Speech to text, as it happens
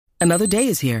Another day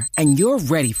is here, and you're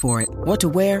ready for it. What to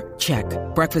wear? Check.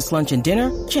 Breakfast, lunch, and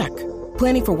dinner? Check.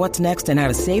 Planning for what's next and how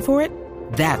to save for it?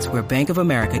 That's where Bank of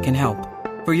America can help.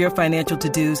 For your financial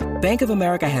to-dos, Bank of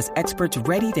America has experts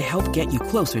ready to help get you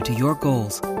closer to your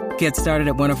goals. Get started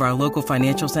at one of our local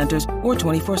financial centers or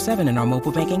 24/7 in our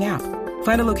mobile banking app.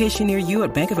 Find a location near you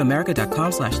at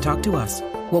bankofamerica.com/talktous.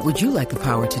 What would you like the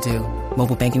power to do?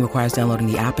 Mobile banking requires downloading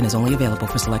the app and is only available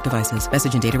for select devices.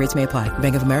 Message and data rates may apply.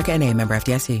 Bank of America N.A., member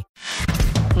FDIC.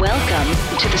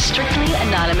 Welcome to the Strictly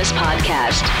Anonymous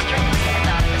podcast. Strictly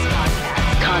Anonymous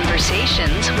podcast.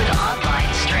 Conversations with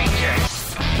online strangers.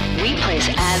 We place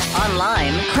ads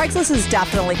online. Craigslist is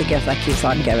definitely the gift that keeps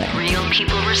on giving. Real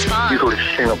people respond. You go to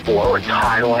Singapore or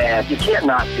Thailand, you can't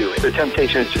not do it. The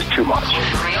temptation is just too much.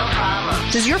 With real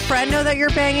problems. Does your friend know that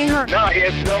you're banging her? No, he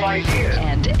has no idea.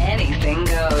 And anything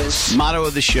goes. Motto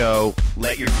of the show,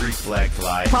 let your freak flag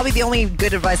fly. Probably the only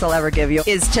good advice I'll ever give you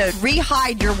is to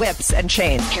re-hide your whips and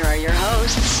chains. Here are your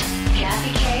hosts,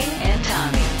 Kathy Kay and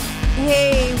Tommy.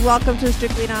 Hey, welcome to the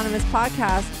Strictly Anonymous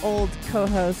podcast. Old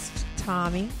co-host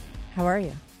Tommy. How are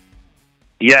you?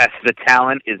 Yes, the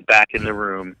talent is back in the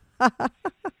room.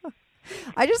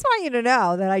 I just want you to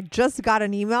know that I just got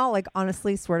an email, like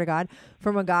honestly, swear to God,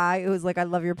 from a guy who was like, I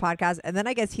love your podcast. And then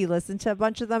I guess he listened to a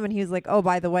bunch of them and he was like, oh,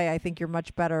 by the way, I think you're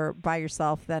much better by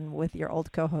yourself than with your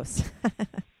old co-host.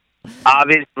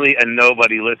 Obviously, a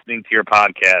nobody listening to your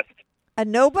podcast. A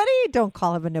nobody? Don't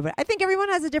call him a nobody. I think everyone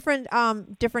has a different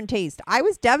taste. I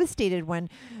was devastated when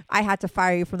I had to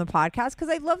fire you from the podcast because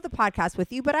I love the podcast with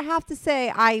you, but I have to say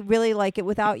I really like it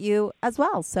without you as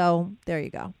well. So there you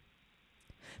go.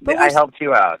 But I helped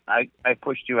you out. I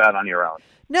pushed you out on your own.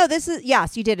 No,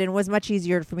 yes, you did. And it was much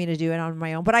easier for me to do it on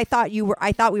my own. But I thought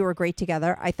we were great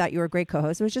together. I thought you were a great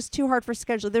co-host. It was just too hard for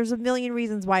schedule. There's a million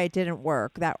reasons why it didn't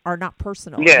work that are not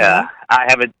personal. Yeah, you know?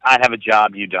 I have a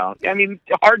job you don't. I mean,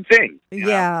 it's a hard thing.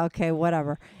 Yeah, okay,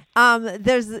 whatever.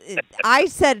 I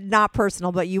said not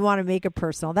personal, but you want to make it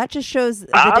personal. That just shows the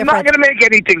difference. I'm not going to make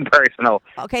anything personal.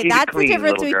 Okay, Keep that's clean, the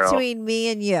difference little girl. between me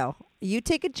and you. You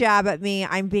take a jab at me.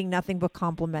 I'm being nothing but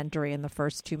complimentary in the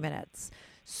first 2 minutes.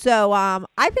 So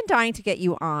I've been dying to get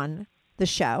you on the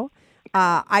show.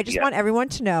 I just want everyone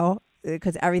to know,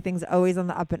 because everything's always on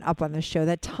the up and up on this show,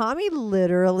 that Tommy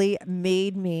literally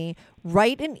made me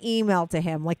write an email to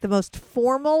him, like the most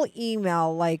formal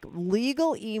email, like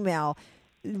legal email,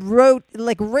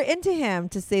 written to him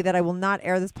to say that I will not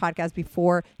air this podcast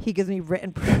before he gives me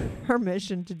written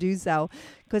permission to do so,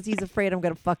 because he's afraid I'm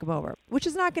going to fuck him over, which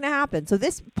is not going to happen. So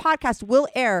this podcast will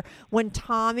air when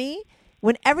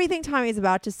everything Tommy is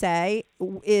about to say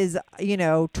is,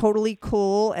 totally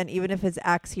cool. And even if his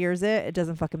ex hears it, it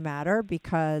doesn't fucking matter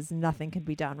because nothing can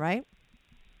be done, right?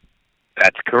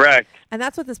 That's correct. And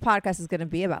that's what this podcast is going to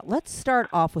be about. Let's start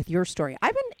off with your story.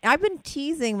 I've been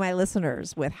teasing my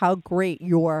listeners with how great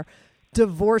your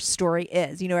divorce story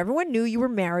is. Everyone knew you were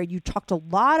married. You talked a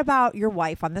lot about your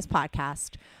wife on this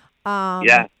podcast.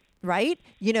 Yeah. Right?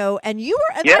 And you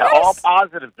were... all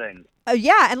positive things.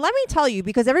 Yeah, and let me tell you,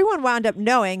 because everyone wound up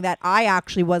knowing that I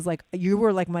actually was you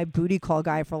were like my booty call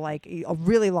guy for like a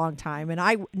really long time. And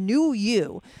I knew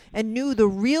you and knew the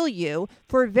real you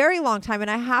for a very long time. And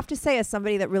I have to say, as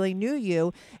somebody that really knew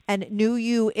you and knew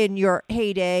you in your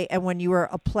heyday and when you were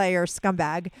a player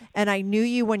scumbag, and I knew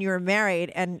you when you were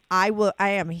married, and I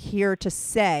am here to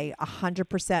say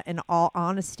 100% in all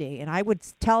honesty, and I would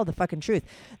tell the fucking truth,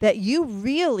 that you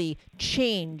really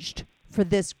changed for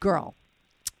this girl.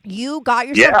 You got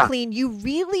yourself clean. You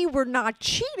really were not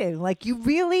cheating. Like, you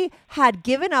really had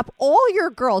given up all your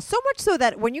girls. So much so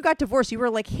that when you got divorced, you were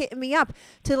like hitting me up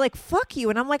to like, fuck you.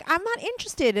 And I'm like, I'm not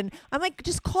interested. And I'm like,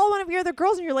 just call one of your other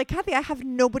girls. And you're like, Kathy, I have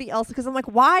nobody else. Because I'm like,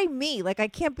 why me? Like, I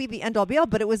can't be the end all be all.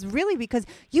 But it was really because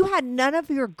you had none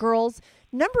of your girls'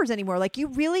 numbers anymore. Like, you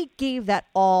really gave that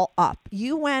all up.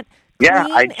 You went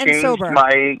clean and sober.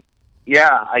 I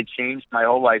changed my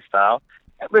whole lifestyle.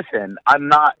 Listen, I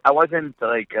wasn't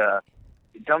like,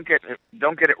 don't get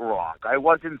it wrong. I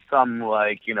wasn't some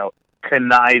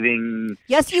conniving.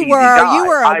 Yes, you cheesy were. guy. You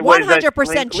were a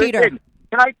 100% cheater. Listen,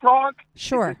 can I talk?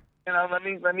 Sure.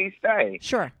 Let me say.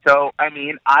 Sure. So,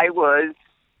 I was,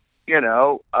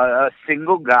 a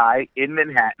single guy in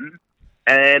Manhattan,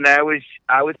 and I was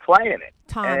playing it.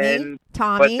 Tommy.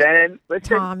 But then,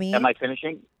 listen, Tommy. am I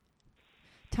finishing?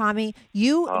 Tommy,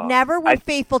 you never were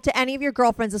faithful to any of your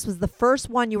girlfriends. This was the first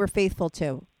one you were faithful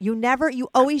to. You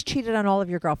always cheated on all of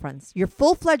your girlfriends. Your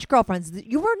full-fledged girlfriends.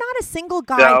 You were not a single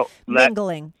guy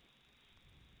mingling.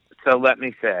 So let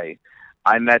me say,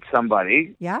 I met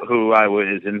somebody Yeah. who I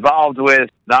was involved with,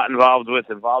 not involved with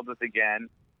again.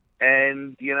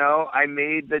 And, I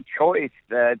made the choice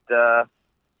that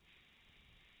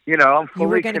you know, I'm You were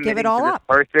fully gonna give committing it all to this up.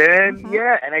 person. Mhm.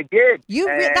 Yeah, and I did.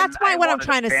 And That's I what I'm wanted a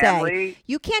trying to say. family.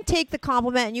 You can't take the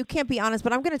compliment and you can't be honest,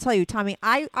 but I'm going to tell you, Tommy,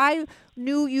 I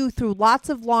knew you through lots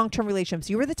of long-term relationships.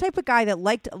 You were the type of guy that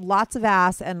liked lots of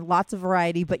ass and lots of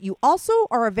variety, but you also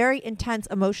are a very intense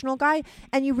emotional guy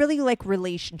and you really like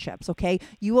relationships, okay?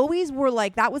 You always were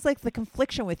like, that was like the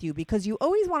confliction with you because you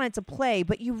always wanted to play,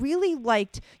 but you really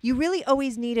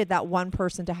always needed that one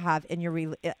person to have in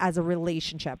your as a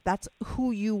relationship. That's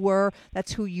who you were.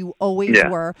 That's who you always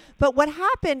were. But what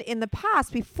happened in the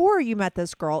past before you met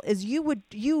this girl is you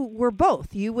were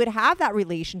both. You would have that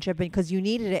relationship because you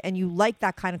needed it and you liked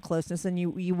that kind of closeness and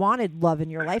you wanted love in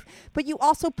your life, but you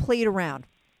also played around.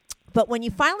 But when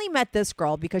you finally met this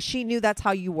girl, because she knew that's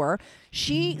how you were,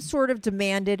 she sort of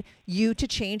demanded you to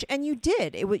change, and you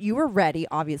did. You were ready,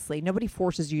 obviously. Nobody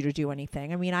forces you to do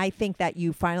anything. I mean, I think that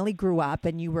you finally grew up,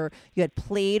 and you had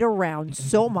played around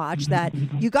so much that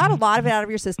you got a lot of it out of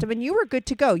your system, and you were good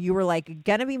to go. You were like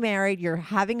gonna be married, you're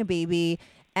having a baby,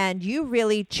 and you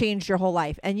really changed your whole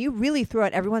life, and you really threw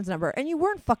out everyone's number, and you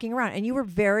weren't fucking around, and you were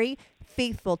very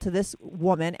faithful to this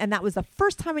woman, and that was the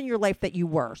first time in your life that you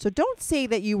were. So don't say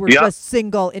that you were just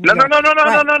single in No. Right.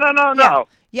 Yeah.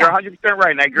 Yeah. You're 100%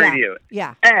 right, and I agree to you.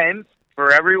 Yeah. And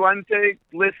for everyone to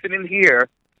listen and hear,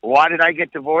 why did I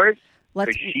get divorced?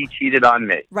 Because she cheated on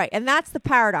me. Right, and that's the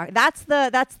paradox. That's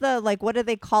the like, what do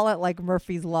they call it? Like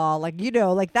Murphy's Law. Like,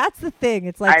 like that's the thing.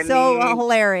 It's like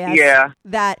hilarious. Yeah.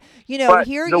 That But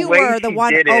here the you way were the she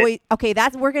one did it- always. Okay,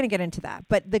 we're gonna get into that.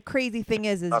 But the crazy thing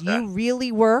is Okay. you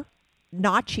really were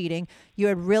not cheating. You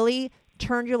had really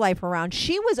turned your life around.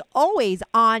 She was always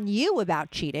on you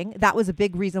about cheating. That was a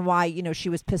big reason why, she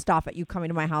was pissed off at you coming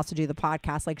to my house to do the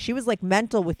podcast. Like, she was like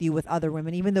mental with you with other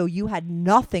women, even though you had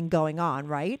nothing going on,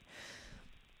 right?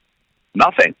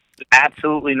 Nothing.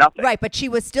 Absolutely nothing. Right, but she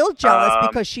was still jealous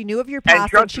because she knew of your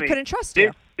past and she couldn't trust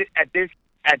you. At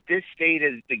this state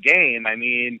of the game, I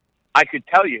mean, I could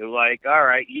tell you, like, all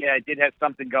right, yeah, I did have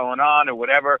something going on or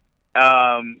whatever,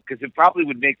 because it probably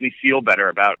would make me feel better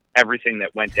about everything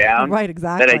that went down. Right,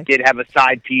 exactly. That I did have a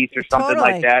side piece or something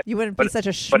like that. You wouldn't be such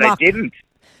a schmuck. But I didn't.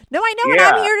 No, I know, and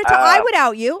I'm here to tell. I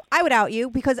would out you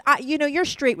because you're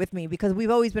straight with me because we've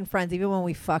always been friends, even when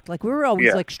we fucked. Like, we were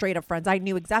always like straight up friends. I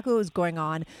knew exactly what was going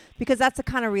on because that's the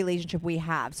kind of relationship we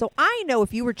have. So I know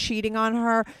if you were cheating on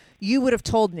her, you would have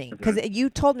told me because you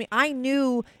told me. I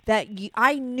knew that you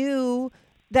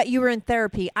were in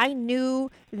therapy. I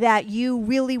knew that you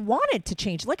really wanted to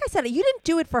change. Like I said, you didn't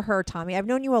do it for her, Tommy. I've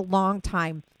known you a long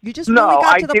time. You just really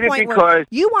got to the point where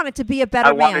you wanted to be a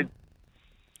better man.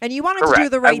 And you wanted to do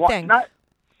the right thing.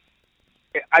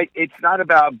 It's not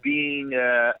about being.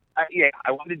 I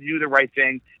wanted to do the right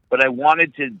thing, but I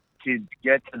wanted to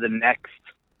get to the next,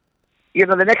 the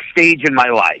next stage in my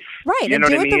life. Right, you and know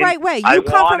do what it I mean? the right way. You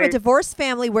come from a divorced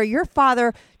family where your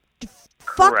father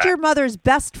fucked your mother's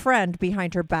best friend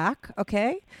behind her back.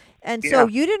 Okay. And so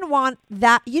you didn't want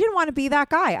that. You didn't want to be that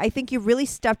guy. I think you really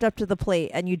stepped up to the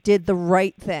plate and you did the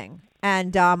right thing.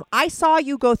 And I saw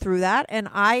you go through that, and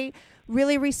I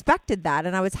really respected that,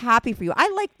 and I was happy for you. I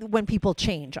like when people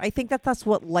change. I think that's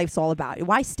what life's all about.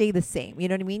 Why stay the same? You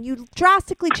know what I mean? You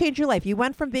drastically changed your life. You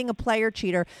went from being a player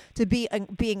cheater to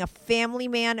being a family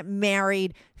man,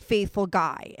 married, faithful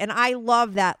guy. And I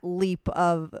love that leap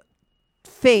of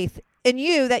faith in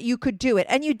you that you could do it,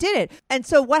 and you did it. And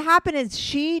so what happened is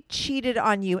she cheated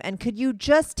on you, and could you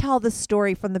just tell the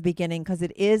story from the beginning, because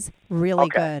it is really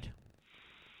good.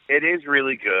 It is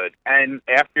really good. And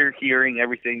after hearing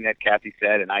everything that Kathy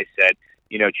said and I said,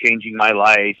 changing my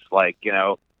life, like,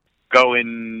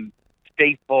 going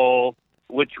faithful,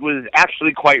 which was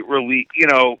actually quite relief.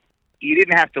 You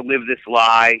didn't have to live this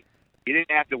lie. You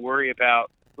didn't have to worry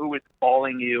about who was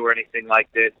calling you or anything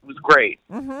like this. It was great.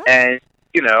 Mm-hmm. And,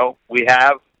 we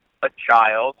have a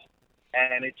child,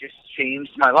 and it just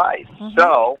changed my life. Mm-hmm.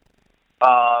 So,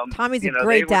 Tommy's a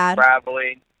great dad.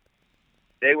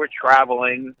 They were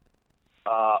traveling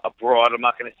abroad. I'm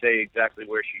not going to say exactly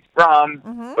where she's from,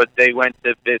 but they went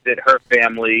to visit her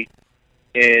family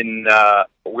in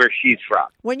where she's from.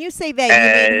 When you say they,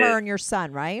 you mean her and your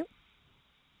son, right?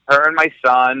 Her and my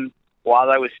son, while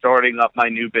I was starting up my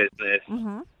new business,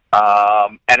 and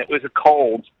it was a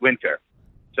cold winter.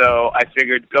 So I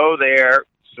figured go there,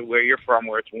 so where you're from,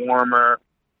 where it's warmer,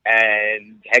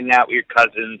 and hang out with your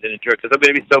cousins and enjoy, because I'm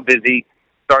going to be so busy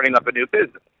starting up a new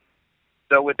business.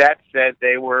 So with that said,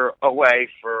 they were away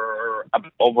for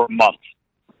over a month,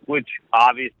 which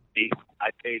obviously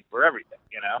I paid for everything,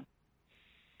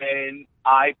 And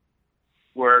I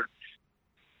worked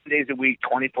 7 days a week,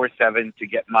 24/7 to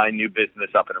get my new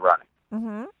business up and running.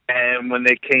 Mm-hmm. And when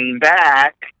they came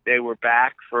back, they were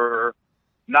back for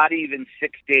not even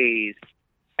 6 days.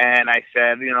 And I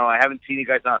said, I haven't seen you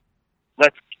guys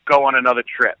let's go on another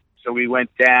trip. So we went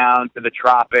down to the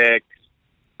tropics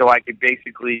so I could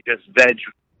basically just veg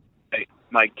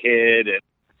my kid and,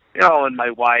 and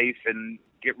my wife and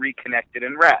get reconnected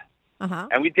and rest. Uh-huh.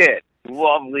 And we did.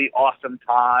 Lovely, awesome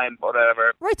time,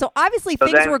 whatever. Right. So obviously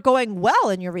things were going well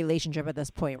in your relationship at this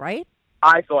point, right?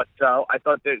 I thought so. I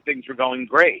thought that things were going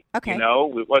great. Okay.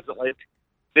 It wasn't like,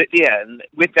 and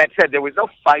with that said, there was no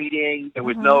fighting. There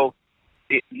was no,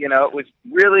 it was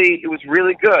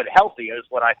really good. Healthy is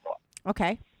what I thought.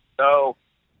 Okay. So,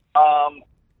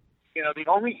 the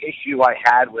only issue I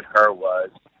had with her was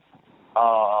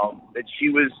that she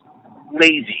was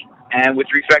lazy. And with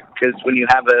respect, because when you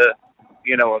have a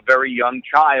very young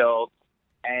child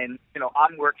and,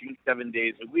 I'm working 7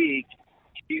 days a week,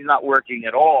 she's not working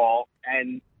at all.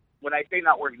 And when I say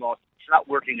not working at all, she's not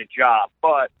working a job.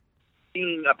 But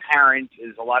being a parent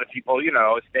is a lot of people,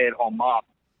 a stay-at-home mom.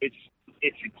 It's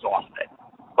exhausting.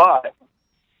 But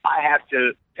I have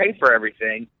to pay for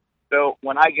everything. So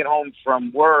when I get home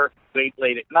from work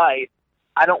late at night,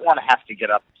 I don't want to have to get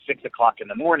up at 6 o'clock in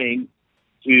the morning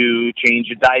to change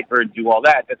a diaper and do all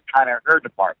that. That's kind of her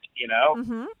department,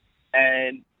 Mm-hmm.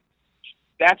 And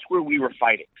that's where we were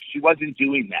fighting. She wasn't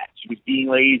doing that. She was being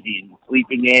lazy and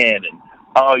sleeping in and,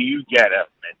 you get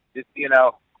it.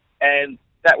 And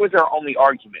that was our only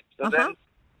argument. So then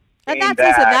and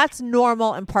that's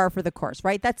normal and par for the course,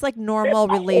 right? That's like normal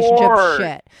relationship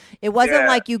shit. It wasn't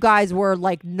like you guys were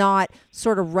like not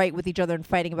sort of right with each other and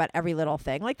fighting about every little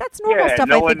thing. Like that's normal stuff.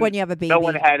 I think when you have a baby,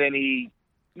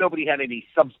 nobody had any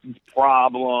substance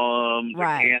problems or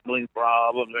gambling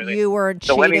problems. Or you weren't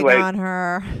cheating on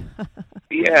her.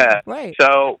 Yeah. Right.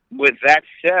 So with that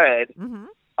said,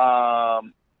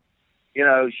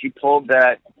 she pulled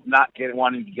that not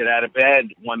wanting to get out of bed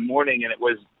one morning, and it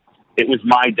was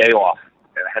my day off.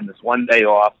 And I had this one day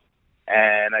off,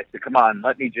 and I said, come on,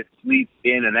 let me just sleep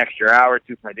in an extra hour or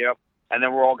two for my day off, and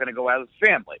then we're all going to go out as a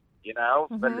family,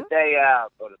 spend the day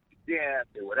out, go to the gym,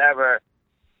 do whatever.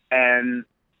 And,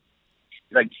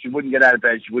 she wouldn't get out of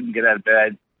bed.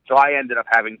 So I ended up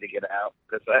having to get out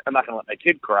because I'm not going to let my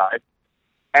kid cry.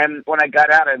 And when I got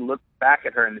out, I looked back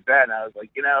at her in the bed, and I was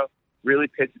like, really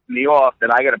pisses me off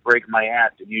that I got to break my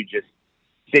ass and you just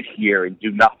sit here and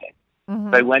do nothing.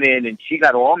 So I went in, and she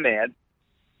got all mad,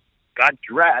 got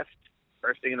dressed,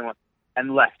 first thing in the morning,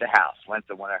 and left the house, went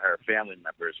to one of her family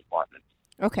members' apartments.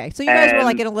 Okay, so you guys were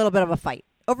like in a little bit of a fight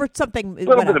over something. A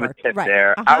little bit of a tip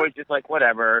there. I was just like,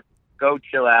 whatever, go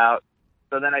chill out.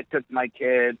 So then I took my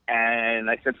kid, and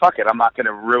I said, fuck it, I'm not going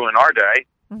to ruin our day.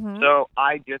 So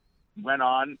I just went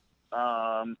on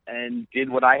and did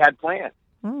what I had planned.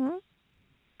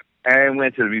 And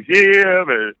went to the museum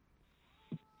and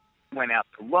went out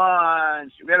to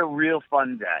lunch. We had a real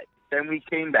fun day. Then we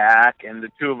came back, and the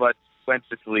two of us went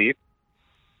to sleep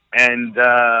and,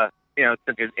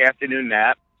 took an afternoon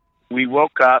nap. We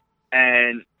woke up,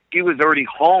 and he was already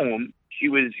home. She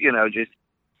was, just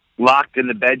locked in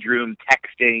the bedroom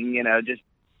texting, just...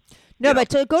 No, but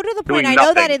to go to the point, I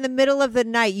know that in the middle of the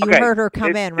night you heard her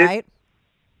come in, right?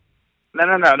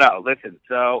 No. Listen,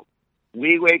 so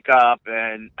we wake up,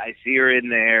 and I see her in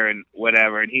there and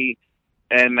whatever,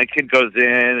 and my kid goes in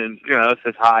and,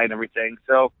 says hi and everything.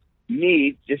 So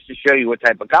me, just to show you what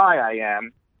type of guy I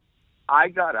am, I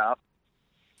got up.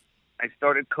 I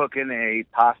started cooking a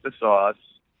pasta sauce.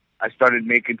 I started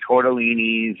making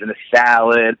tortellinis and a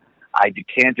salad. I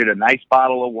decanted a nice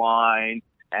bottle of wine,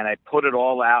 and I put it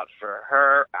all out for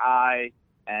her, I,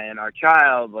 and our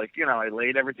child. I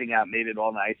laid everything out, made it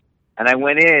all nice. And I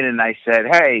went in and I said,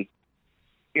 hey,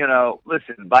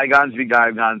 listen, bygones be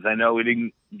bygones. I know we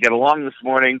didn't get along this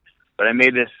morning, but I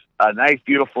made this a nice,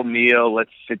 beautiful meal.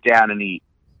 Let's sit down and eat.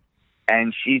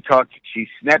 And she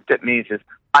snapped at me and says,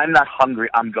 I'm not hungry.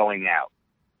 I'm going out.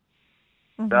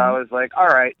 So I was like, all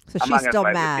right. So I'm she's still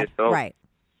mad. Right.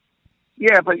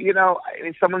 Yeah, but,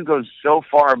 someone goes so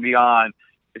far beyond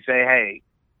to say, hey,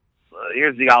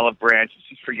 here's the olive branch.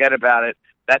 Just forget about it.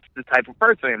 That's the type of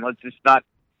person I am. Let's just not.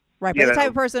 Right, but the type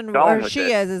of person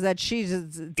is that she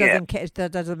just doesn't care.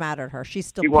 That doesn't matter to her. She's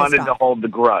still pissed wanted off. to hold the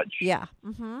grudge. Yeah.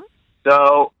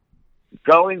 So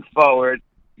going forward,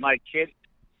 my kid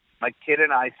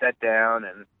and I sat down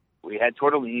and we had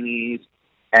tortellinis,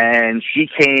 and she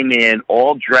came in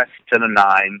all dressed to the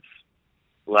nines,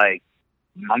 like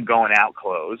I'm going out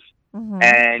clothes,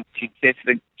 and she kissed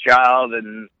the child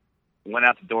and went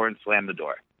out the door and slammed the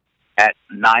door at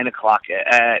 9 o'clock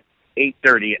at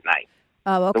 8:30 at night.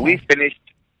 Oh, okay. So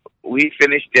we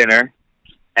finished dinner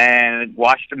and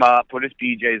washed him up, put his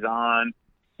PJs on.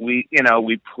 We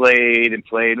played and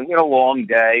we had a long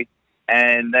day.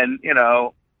 And then,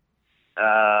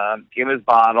 gave him his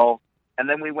bottle, and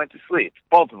then we went to sleep,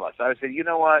 both of us. I said, you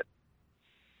know what?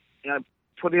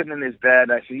 Put him in his bed.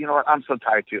 I said, you know what? I'm so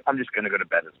tired too. I'm just going to go to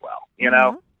bed as well. You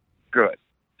know? Good.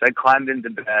 So I climbed into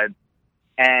bed,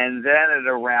 and then at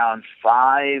around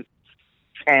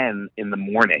 5:10 in the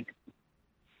morning,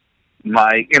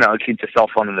 I keep the cell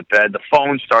phone in the bed. The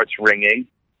phone starts ringing.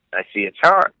 I see it's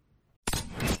her.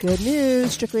 Good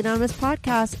news. Strictly Anonymous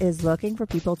Podcast is looking for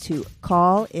people to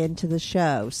call into the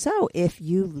show. So if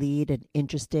you lead an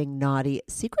interesting, naughty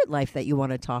secret life that you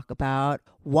want to talk about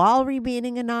while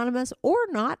remaining anonymous or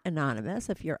not anonymous,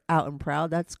 if you're out and proud,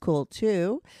 that's cool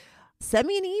too. Send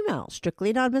me an email,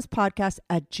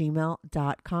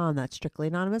 strictlyanonymouspodcast@gmail.com. That's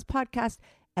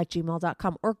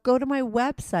strictlyanonymouspodcast@gmail.com. Or go to my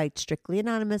website,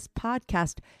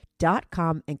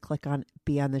 strictlyanonymouspodcast.com, and click on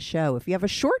Be on the Show. If you have a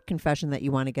short confession that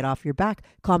you want to get off your back,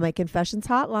 call my confessions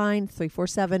hotline,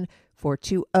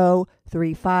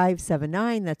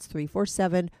 347-420-3579. That's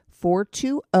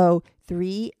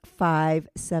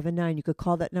 347-420-3579. You could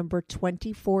call that number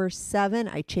 24/7.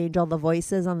 I change all the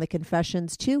voices on the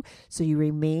confessions too, so you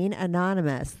remain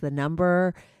anonymous. The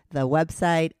number, the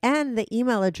website, and the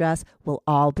email address will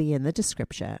all be in the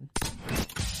description.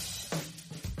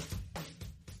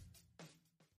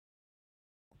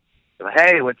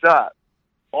 Hey, what's up?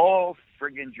 All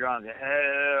friggin' drunk.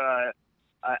 Hey,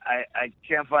 I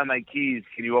can't find my keys.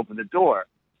 Can you open the door?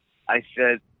 I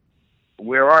said,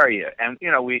 where are you? And,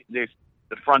 there's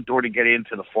the front door to get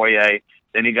into the foyer.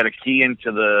 Then you got a key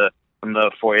from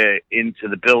the foyer into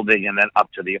the building and then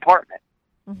up to the apartment.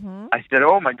 Mm-hmm. I said,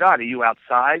 oh, my God, are you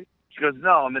outside? She goes,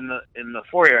 no, I'm in the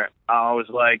foyer. I was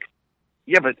like,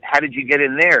 yeah, but how did you get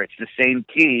in there? It's the same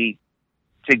key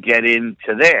to get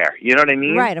into there. You know what I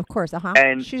mean? Right, of course. Uh-huh.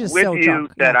 And she's just with so you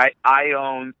drunk. that I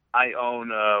own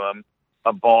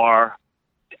a bar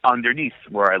underneath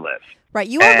where I live. Right,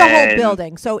 you own the whole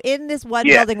building. So in this one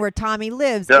building where Tommy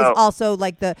lives is also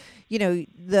like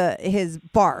his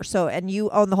bar. So and you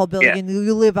own the whole building and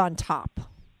you live on top.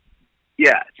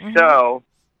 Yeah. Mm-hmm. So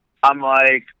I'm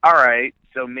like, all right.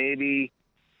 So maybe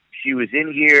she was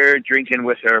in here drinking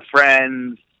with her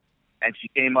friends, and she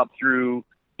came up through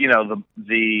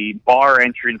the bar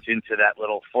entrance into that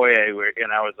little foyer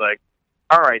and I was like,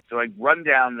 all right, so I run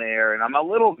down there and I'm a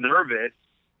little nervous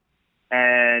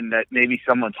and that maybe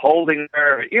someone's holding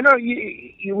her. You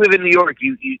live in New York,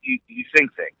 you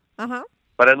think things. Uh-huh.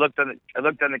 But I looked on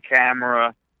the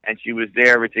camera and she was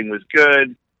there, everything was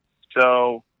good.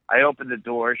 So I opened the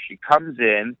door, she comes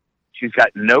in, she's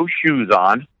got no shoes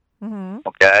on. Mm-hmm.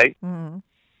 Okay? Mm-hmm.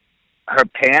 Her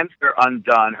pants are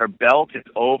undone. Her belt is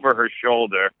over her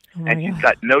shoulder, and she's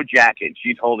got no jacket.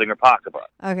 She's holding her pocketbook.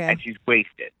 Okay. And she's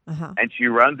wasted. Uh-huh. And she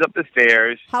runs up the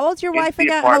stairs. How old's your wife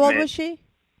again? How old was she?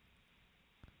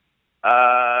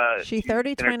 She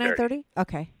 30, 29, 30?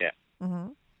 Okay. Yeah.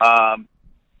 Mm-hmm.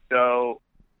 So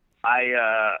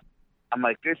I'm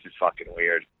like, this is fucking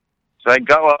weird. So I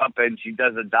go up, and she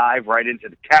does a dive right into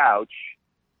the couch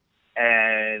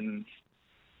and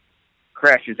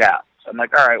crashes out. So I'm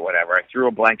like, all right, whatever. I threw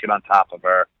a blanket on top of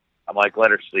her. I'm like, let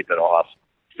her sleep it off.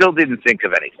 Still didn't think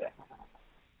of anything.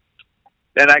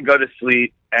 Then I go to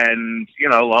sleep, and,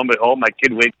 lo and behold, my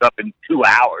kid wakes up in 2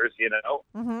 hours,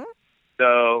 Mm-hmm.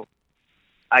 So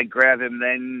I grab him.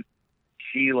 Then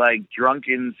she,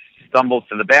 drunken, stumbles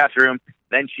to the bathroom.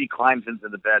 Then she climbs into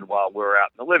the bed while we're out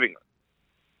in the living room.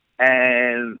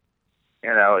 And,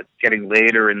 it's getting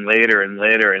later and later and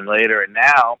later and later. And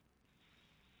now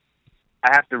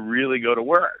I have to really go to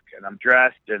work, and I'm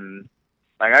dressed, and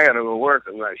I got to go to work.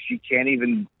 She can't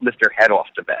even lift her head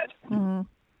off the bed. Mm-hmm.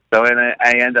 So, and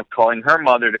I end up calling her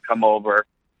mother to come over.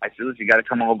 I said, listen, you got to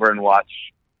come over and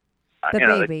watch the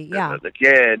baby, the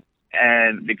kid,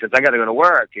 and because I got to go to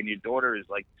work, and your daughter is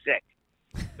sick.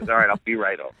 I said, all right, I'll be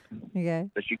right over. Okay.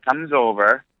 So she comes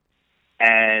over,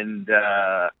 and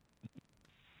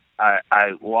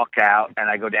I walk out, and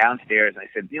I go downstairs, and I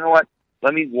said, you know what?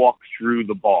 Let me walk through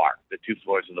the bar, the 2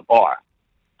 floors of the bar.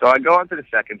 So I go onto the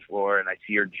 2nd floor, and I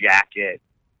see her jacket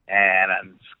and a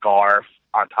scarf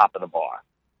on top of the bar.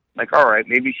 I'm like, all right,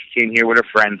 maybe she came here with her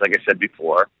friends, like I said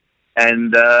before,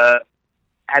 and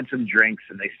had some drinks,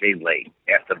 and they stayed late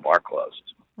after the bar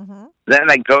closed. Mm-hmm. Then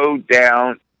I go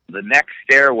down the next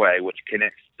stairway, which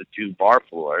connects the 2 bar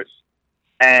floors,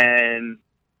 and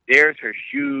there's her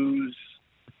shoes,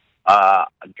 a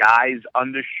guy's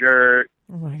undershirt,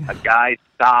 a guy's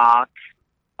sock.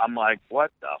 I'm like,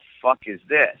 what the fuck is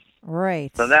this? Right.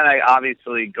 So then I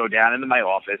obviously go down into my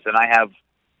office, and I have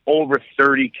over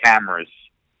 30 cameras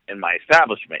in my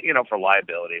establishment, for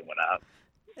liability and whatnot.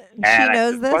 She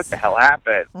knows this? What the hell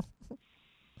happened?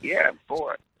 Yeah, of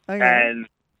course. Okay. And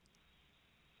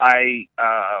I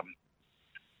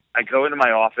I go into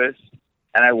my office,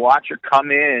 and I watch her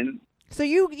come in. So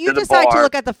you to the decide to bar,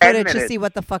 look at the 10 footage to minutes. see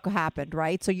what the fuck happened,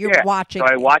 right? So you're Yeah. watching.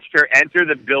 So I watched her enter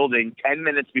the building 10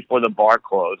 minutes before the bar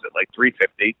closed at like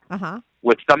 3:50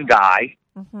 with some guy,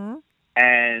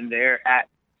 and they're at,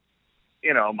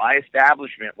 my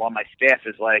establishment while my staff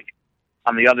is like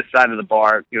on the other side of the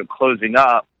bar, closing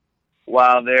up,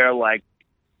 while they're like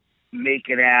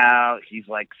making out. He's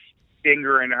like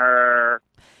fingering her,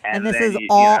 and this then is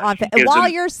all on she gives while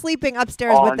him you're sleeping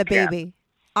upstairs with on the cam- baby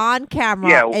on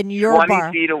camera in your 20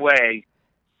 bar. feet away,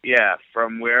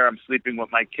 from where I'm sleeping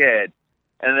with my kid.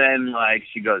 And then, like,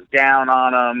 she goes down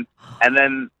on him, and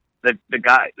then the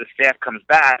staff comes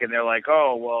back, and they're like,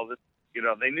 oh, well, this,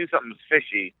 they knew something was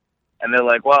fishy, and they're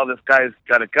like, well, this guy's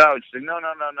got to go. She's like,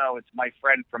 no, it's my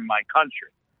friend from my country.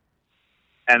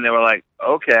 And they were like,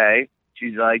 okay.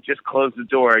 She's like, just close the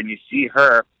door, and you see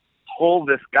her pull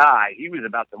this guy. He was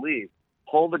about to leave.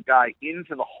 Pull the guy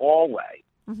into the hallway,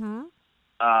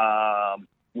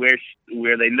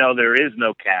 where they know there is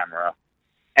no camera,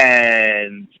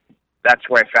 and that's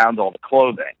where I found all the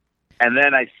clothing. And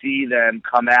then I see them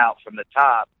come out from the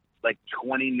top like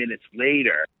 20 minutes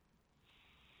later.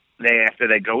 After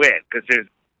they go in, because there's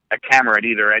a camera at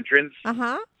either entrance.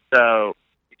 So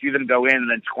you see them go in, and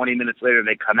then 20 minutes later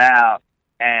they come out,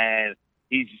 and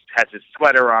he just has his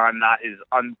sweater on, not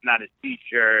his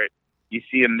t-shirt. You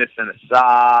see him missing a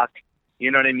sock. You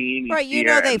know what I mean? Right,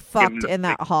 they fucked in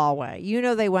that hallway.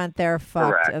 They went there,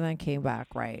 fucked, Correct. and then came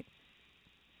back, right?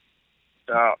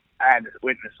 So I had to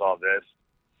witness all this.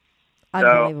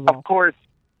 Unbelievable. So, of course,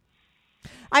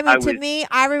 I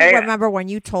remember when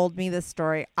you told me this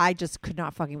story, I just could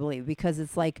not fucking believe it, because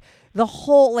it's like the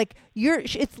whole, like,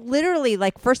 it's literally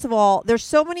like, first of all, there's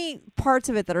so many parts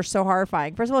of it that are so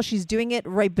horrifying. First of all, she's doing it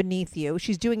right beneath you.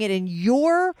 She's doing it in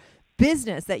your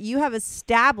business that you have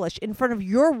established in front of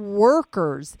your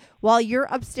workers while you're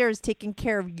upstairs taking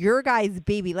care of your guy's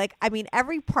baby. Like, I mean,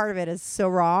 every part of it is so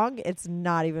wrong. It's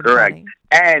not even correct. funny.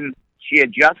 And she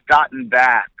had just gotten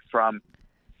back from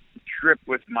trip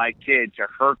with my kid to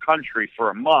her country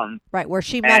for a month, right, where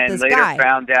she met and this later guy.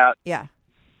 Found out,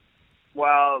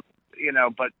 well,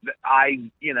 but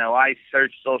I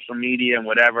searched social media and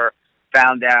whatever,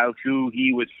 found out who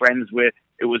he was friends with.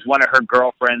 It was one of her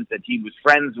girlfriends that he was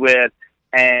friends with,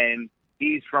 and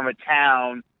he's from a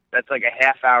town that's like a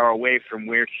half hour away from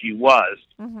where she was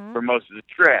for most of the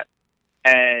trip.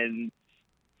 And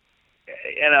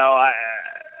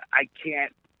I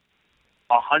can't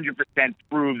 100%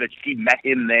 prove that she met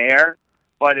him there,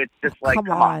 but it's just like, come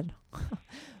on.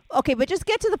 Okay, but just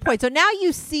get to the point. So now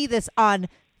you see this on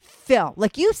film.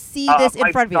 Like, you see this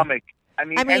in front of you. I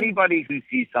mean, anybody who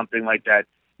sees something like that,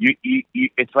 you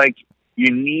it's like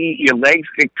your legs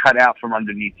get cut out from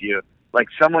underneath you. Like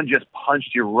someone just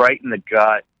punched you right in the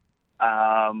gut.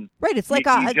 Right, it's like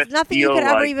it's nothing you could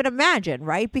ever even imagine,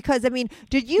 right? Because, I mean,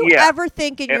 did you ever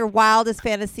think in your wildest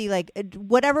fantasy, like,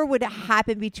 whatever would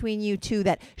happen between you two,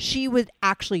 that she would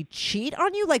actually cheat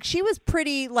on you? Like, she was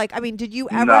pretty, like, I mean, did you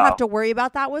ever have to worry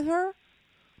about that with her?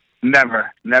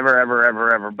 Never,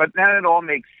 ever. But then it all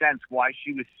makes sense why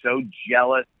she was so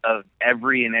jealous of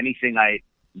every and anything I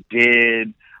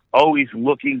did, always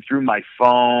looking through my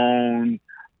phone.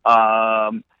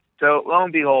 So lo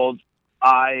and behold,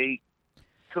 I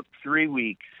took 3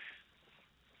 weeks.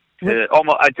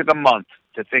 I took a month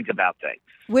to think about things.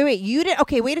 Wait, you did?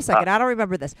 Okay, wait a second. I don't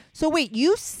remember this. So wait,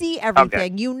 you see everything.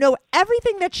 Okay. You know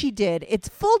everything that she did. It's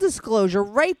full disclosure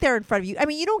right there in front of you. I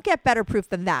mean, you don't get better proof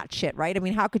than that shit, right? I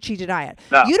mean, how could she deny it?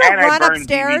 No, you don't run I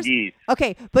upstairs. DVDs.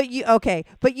 Okay, but you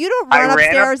don't run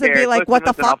upstairs and be like, "What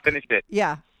the fuck?" I'll finish it.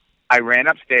 Yeah. I ran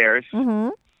upstairs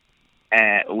and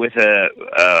with a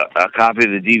copy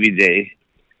of the DVD.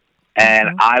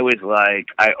 And I was like,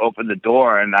 I opened the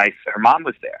door and her mom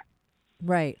was there.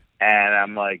 Right. And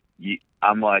I'm like,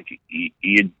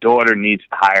 your daughter needs to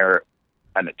hire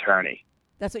an attorney.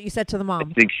 That's what you said to the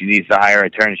mom. I think she needs to hire an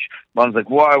attorney. Mom's like,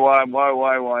 why?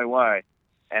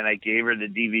 And I gave her the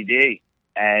DVD,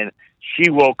 and she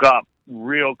woke up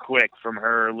real quick from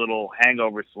her little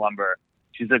hangover slumber.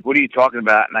 She's like, what are you talking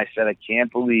about? And I said, I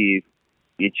can't believe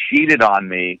you cheated on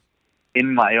me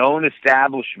in my own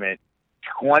establishment,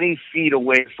 20 feet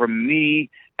away from me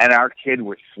and our kid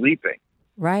were sleeping.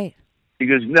 Right. He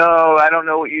goes, no, I don't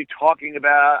know what you're talking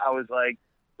about. I was like,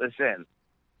 listen,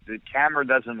 the camera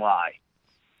doesn't lie.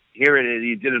 Here it is.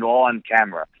 You did it all on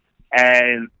camera.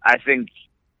 And I think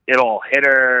it all hit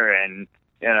her and,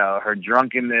 her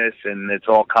drunkenness, and it's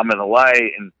all coming to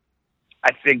light. And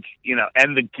I think,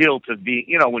 and the guilt of being,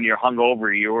 when you're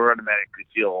hungover, you automatically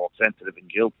feel all sensitive and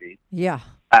guilty. Yeah.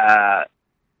 I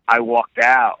walked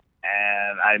out.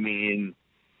 And I mean,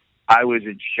 I was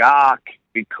in shock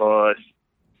because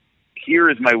here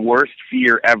is my worst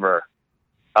fear ever,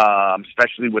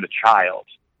 especially with a child.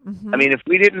 Mm-hmm. I mean, if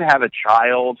we didn't have a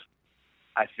child,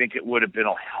 I think it would have been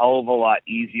a hell of a lot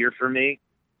easier for me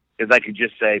because I could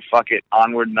just say, fuck it,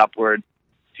 onward and upward,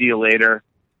 see you later,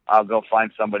 I'll go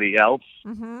find somebody else.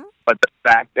 Mm-hmm. But the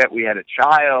fact that we had a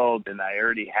child and I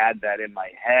already had that in my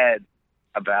head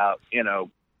about,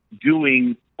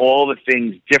 doing all the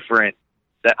things different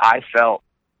that I felt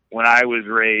when I was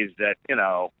raised, that,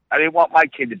 I didn't want my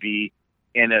kid to be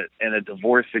in a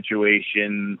divorce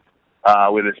situation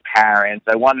with his parents.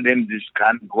 I wanted him to just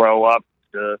kind of grow up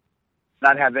to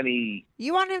not have any...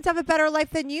 You wanted him to have a better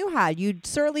life than you had. You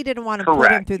certainly didn't want to Correct.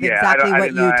 put him through exactly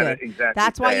what you did. Exactly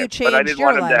that's why you changed but I didn't your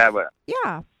want him life. to have a...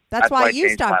 Yeah. That's why I you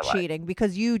changed stopped my life. cheating,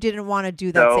 because you didn't want to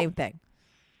do that same thing.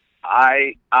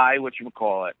 I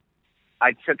whatchamacallit,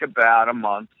 I took about a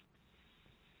month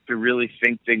to really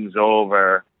think things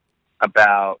over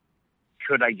about,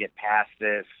 could I get past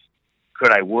this?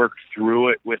 Could I work through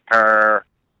it with her?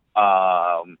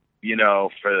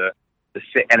 For the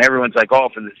and everyone's like, oh,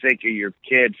 for the sake of your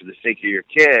kid, for the sake of your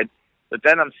kid. But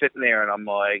then I'm sitting there and I'm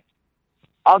like,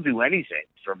 I'll do anything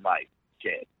for my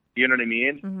kid. You know what I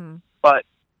mean? Mm-hmm. But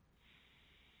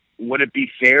would it be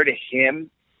fair to him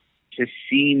to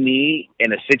see me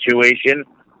in a situation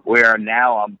where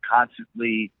now I'm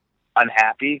constantly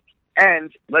unhappy?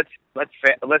 And let's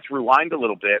rewind a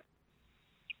little bit.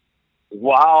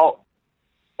 While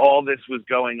all this was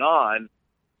going on,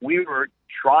 we were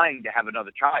trying to have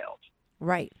another child.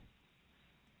 Right.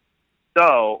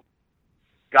 So,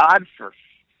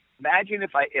 imagine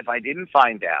if I didn't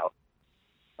find out,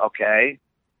 okay,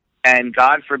 and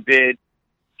God forbid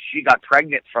she got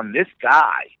pregnant from this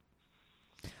guy.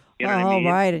 You know what I mean?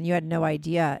 Right, and you had no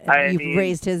idea. And you've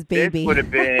raised his baby. This would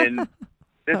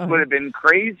have been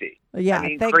crazy. Yeah, I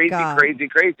mean, thank crazy, God.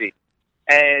 crazy.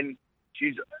 And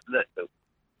she's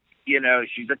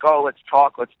like, oh, let's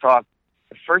talk. The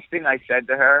first thing I said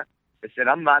to her, I said,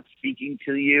 I'm not speaking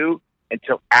to you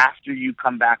until after you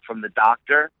come back from the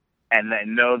doctor and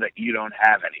then know that you don't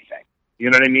have anything. You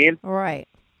know what I mean? Right.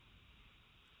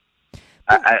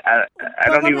 I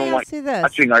don't even want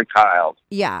touching our child.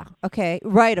 Yeah. Okay.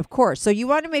 Right. Of course. So you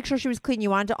wanted to make sure she was clean. You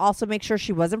wanted to also make sure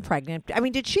she wasn't pregnant. I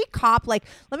mean, did she cop? Let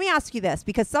me ask you this,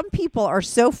 because some people are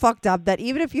so fucked up that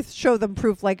even if you show them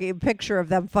proof, like a picture of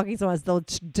them fucking someone else, they'll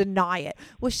deny it.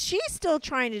 Was she still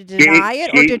trying to deny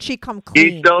it, or did she come clean?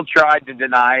 She still tried to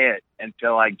deny it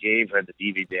until I gave her the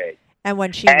DVD. And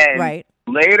when she, right.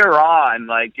 Later on,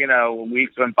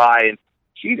 weeks went by and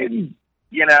she didn't,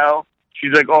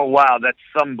 she's like, oh, wow, that's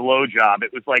some blowjob.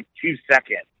 It was like 2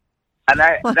 seconds. And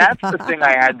that's the thing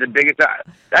I had the biggest...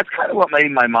 That's kind of what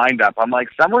made my mind up. I'm like,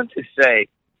 someone to say,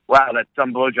 wow, that's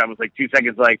some blowjob was like 2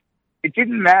 seconds. Like, it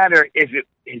didn't matter if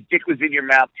his dick was in your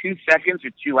mouth 2 seconds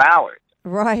or 2 hours.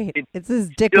 Right. It's his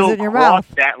dick was in your mouth.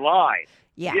 That line.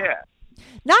 Yeah. Yeah.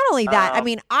 Not only that, I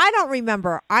mean, I don't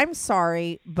remember. I'm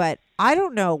sorry, but I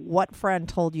don't know what friend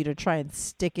told you to try and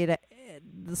stick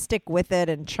with it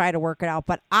and try to work it out.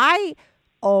 But I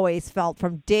always felt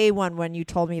from day one when you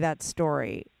told me that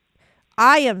story,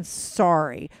 I am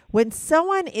sorry. When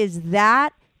someone is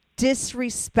that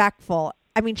disrespectful,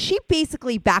 I mean, she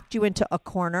basically backed you into a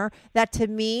corner that, to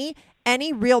me,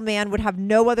 any real man would have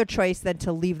no other choice than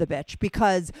to leave the bitch.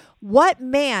 Because what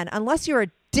man, unless you're a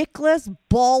dickless,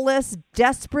 ballless,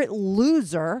 desperate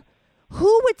loser,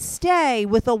 who would stay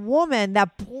with a woman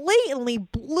that blatantly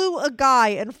blew a guy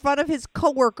in front of his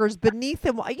coworkers beneath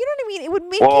him? You know what I mean? It would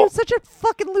make you such a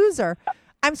fucking loser.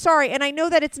 I'm sorry, and I know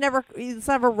that it's never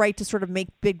right to sort of make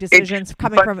big decisions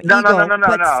from ego. No.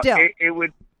 Still, it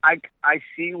would. I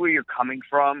see where you're coming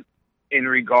from in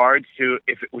regards to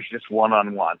if it was just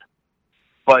one-on-one,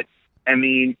 but I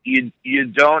mean, you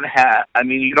don't have. I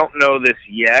mean, you don't know this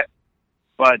yet,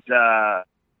 but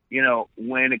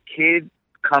when a kid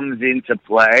comes into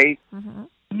play,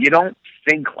 you don't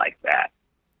think like that.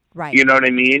 Right. You know what I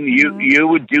mean? You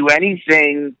would do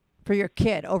anything for your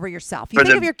kid over yourself. You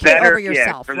think of your kid over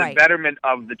yourself, for right? The betterment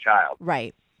of the child.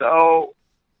 Right. So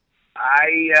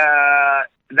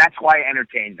that's why I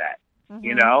entertained that.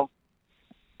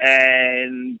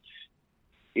 And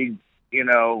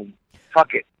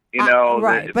fuck it.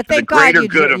 Right. But for the thank God greater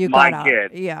good of my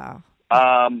kid. Yeah.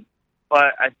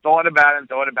 But I thought about it,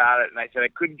 and I said I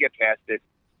couldn't get past it,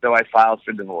 so I filed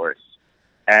for divorce,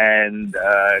 and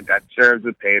got served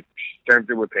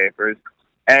her with papers.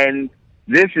 And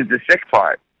this is the sick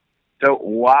part. So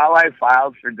while I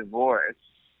filed for divorce,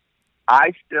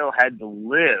 I still had to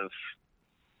live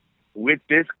with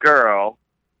this girl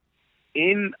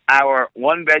in our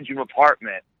one-bedroom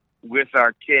apartment with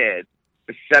our kid,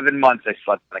 For 7 months, I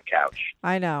slept on the couch.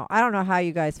 I know. I don't know how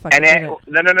you guys fucking And did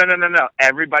it. no.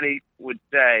 Everybody would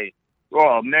say,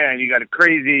 "Oh man, you got it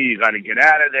crazy. You got to get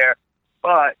out of there."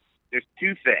 But there's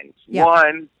two things. Yeah.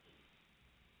 One,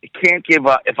 you can't give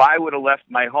up. If I would have left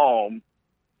my home,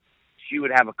 she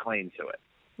would have a claim to it.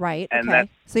 Right. And Okay.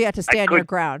 So you have to stand your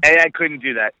ground. And I couldn't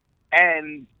do that.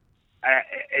 And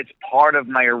it's part of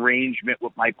my arrangement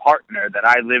with my partner that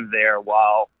I live there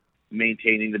while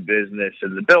maintaining the business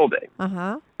and the building.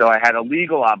 Uh-huh. So I had a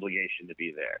legal obligation to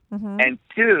be there. Mm-hmm. And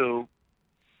two,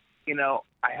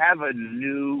 I have a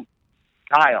new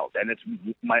child, and it's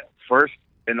my first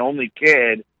and only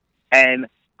kid, and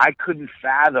I couldn't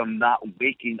fathom not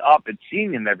waking up and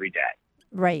seeing him every day.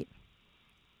 Right.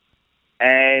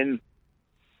 And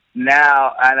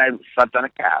I slept on a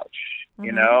couch,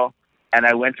 and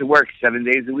I went to work 7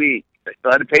 days a week. I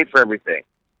still had to pay for everything,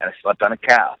 and I slept on a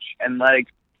couch. And,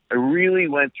 I really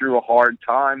went through a hard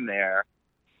time there,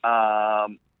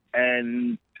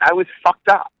 and I was fucked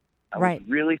up. I was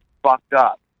really fucked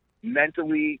up,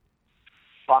 mentally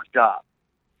fucked up.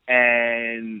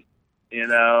 And,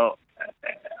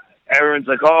 everyone's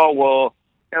like, oh, well,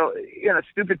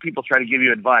 stupid people try to give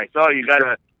you advice. Oh, you got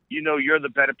to, you're the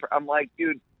better I'm like,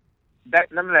 dude,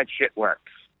 none of that shit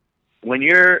works. When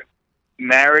your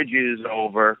marriage is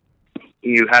over,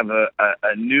 you have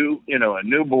a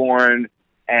newborn,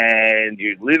 and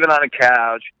you're living on a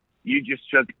couch, you just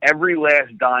took every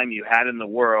last dime you had in the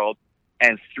world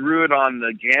and threw it on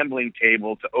the gambling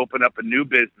table to open up a new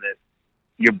business.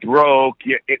 You're broke.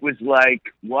 It was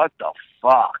like, what the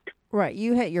fuck? Right.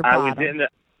 You hit your bottom.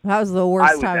 That was the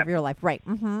worst time of your life. Right.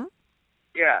 Mm-hmm.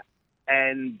 Yeah.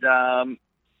 And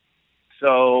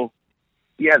so,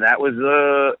 yeah, that was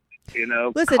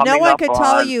Listen, no one could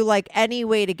tell you any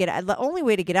way to get out. The only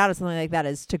way to get out of something like that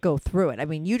is to go through it. I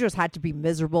mean, you just had to be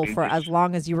miserable for as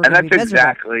long as you were going to be miserable. And that's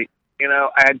exactly.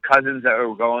 I had cousins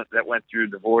that went through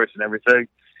divorce and everything,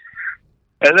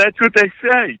 and that's what they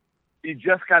say. You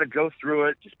just got to go through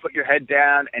it. Just put your head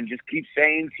down and just keep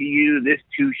saying to you, "This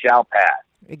too shall pass."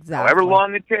 Exactly. However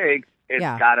long it takes, it's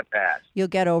got to pass. You'll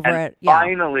get over it. Yeah.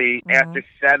 Finally, after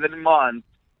 7 months,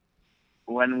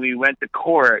 when we went to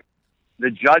court,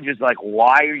 the judge is like,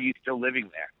 "Why are you still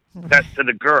living there?" That's to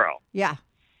the girl. Yeah.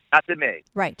 Not to me.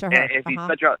 Right, to her. And if he's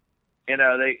such a,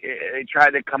 they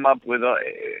tried to come up with a.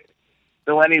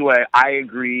 So anyway, I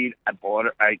agreed. I bought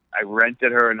her. I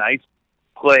rented her a nice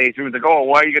place. It was like, "Oh,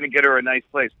 why are you going to get her a nice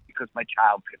place?" Because my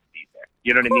child couldn't be there.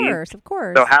 You know what I mean? Of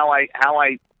course. So how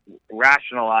I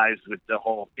rationalized with the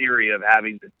whole theory of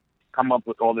having to come up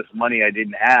with all this money I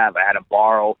didn't have. I had to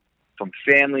borrow from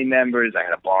family members. I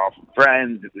had to borrow from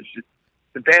friends. It was just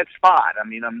a bad spot. I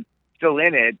mean, I'm still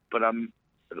in it, but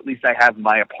at least I have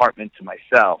my apartment to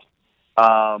myself.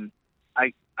 How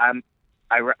I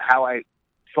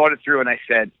thought it through, and I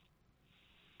said,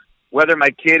 whether my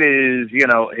kid is,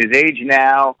 his age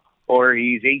now or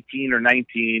he's 18 or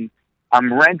 19,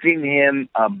 I'm renting him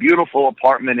a beautiful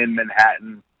apartment in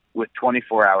Manhattan with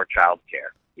 24-hour child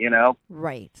care,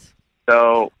 Right.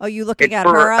 So. Oh, you looking at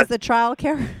her as the child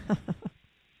care?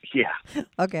 Yeah.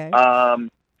 Okay.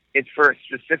 It's for a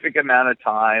specific amount of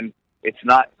time. It's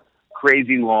not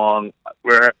crazy long.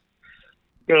 Where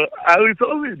I was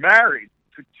only married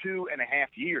for 2.5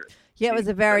 years. Yeah, it was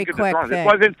a very quick thing. It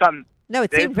wasn't some. No,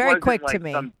 it seemed very quick to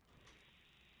me. Some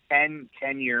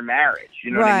 10-year marriage.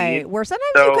 You know what I mean? Where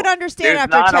sometimes you could understand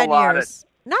after 10 years.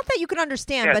 Not that you could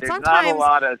understand, but sometimes. There's not a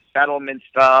lot of settlement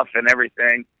stuff and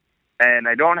everything. And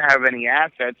I don't have any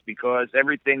assets because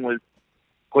everything was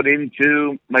put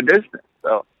into my business.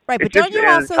 So. Right, but don't you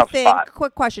also think,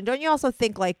 quick question, don't you also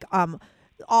think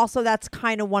also that's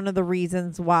kind of one of the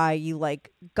reasons why you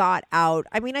got out?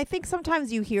 I mean, I think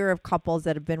sometimes you hear of couples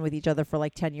that have been with each other for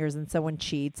 10 years and someone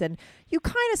cheats, and you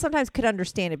kind of sometimes could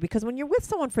understand it because when you're with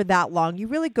someone for that long, you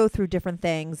really go through different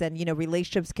things, and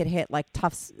relationships could hit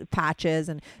tough patches,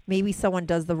 and maybe someone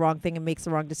does the wrong thing and makes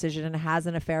the wrong decision and has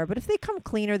an affair. But if they come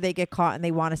clean or they get caught and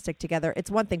they want to stick together,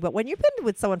 it's one thing. But when you've been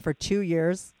with someone for 2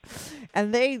 years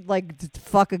and they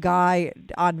fuck a guy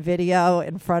on video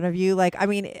in front of you, I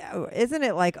mean, isn't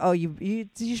it oh, you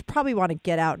should probably want to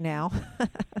get out now?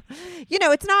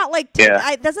 It's not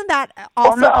doesn't that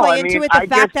also play into it, the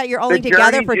fact that you're only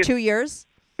together for 2 years?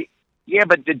 Yeah,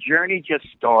 but the journey just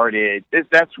started.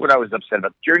 That's what I was upset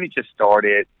about. The journey just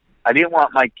started. I didn't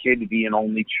want my kid to be an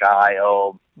only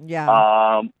child. Yeah.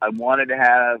 I wanted to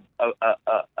have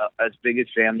as big a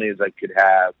family as I could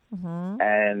have. Mm-hmm.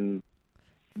 And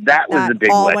that was a big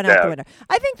all letdown. went out the window.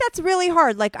 I think that's really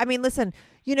hard. I mean, listen,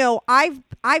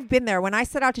 I've been there. When I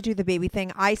set out to do the baby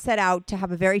thing, I set out to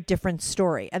have a very different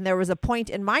story. And there was a point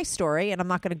in my story, and I'm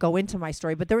not going to go into my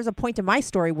story, but there was a point in my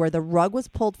story where the rug was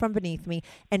pulled from beneath me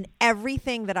and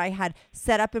everything that I had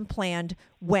set up and planned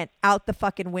went out the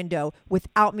fucking window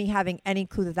without me having any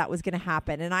clue that was going to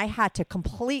happen. And I had to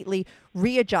completely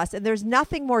readjust. And there's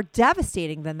nothing more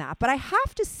devastating than that. But I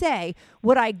have to say,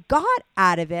 what I got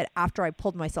out of it after I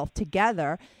pulled myself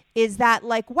together is that,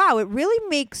 like, wow, it really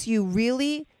makes you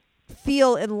really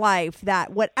feel in life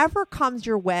that whatever comes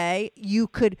your way, you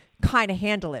could kind of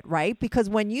handle it, right? Because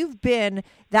when you've been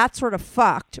that sort of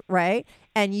fucked, right,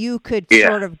 and you could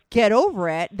sort of get over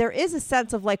it, there is a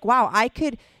sense of like, wow, I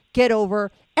could get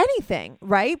over anything,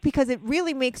 right? Because it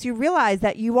really makes you realize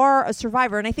that you are a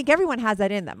survivor. And I think everyone has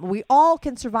that in them. We all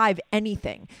can survive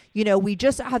anything. We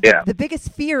just have the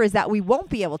biggest fear is that we won't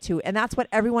be able to. And that's what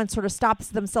everyone sort of stops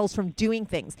themselves from doing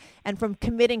things and from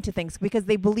committing to things, because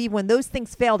they believe when those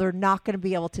things fail, they're not going to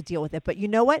be able to deal with it. But you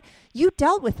know what? You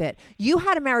dealt with it. You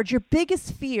had a marriage. Your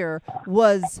biggest fear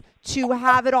was to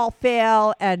have it all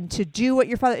fail and to do what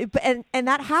your father, and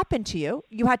that happened to you.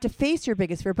 You had to face your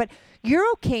biggest fear, but you're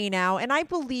okay now. And I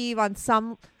believe on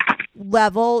some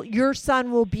level, your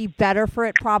son will be better for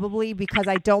it probably, because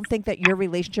I don't think that your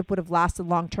relationship would have lasted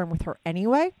long term with her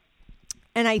anyway.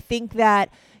 And I think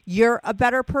that you're a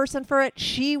better person for it.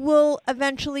 She will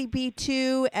eventually be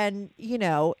too. And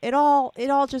it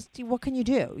all just, what can you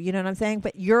do? You know what I'm saying?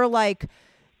 But you're like,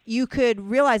 you could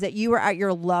realize that you were at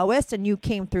your lowest and you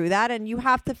came through that, and you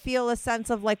have to feel a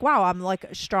sense of like, wow, I'm like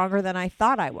stronger than I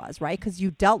thought I was, right? Because you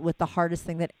dealt with the hardest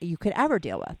thing that you could ever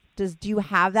deal with. Do you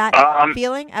have that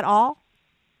feeling at all?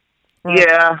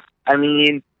 Yeah. I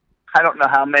mean, I don't know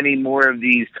how many more of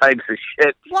these types of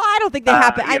shit. Well, I don't think they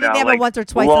happen. I think they happen once or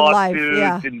twice in life.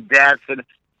 Yeah. And deaths and,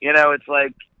 it's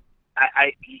like,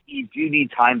 you do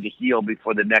need time to heal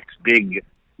before the next big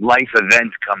life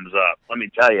event comes up. Let me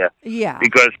tell you. Yeah.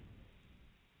 Because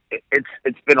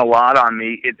it's been a lot on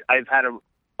me. I've had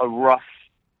a rough,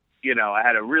 I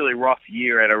had a really rough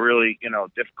year and a really,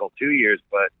 difficult 2 years.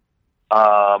 But,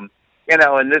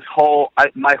 and this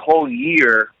my whole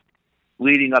year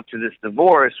leading up to this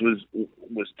divorce was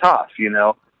tough.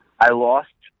 I lost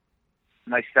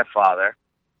my stepfather.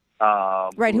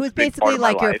 Right, who was basically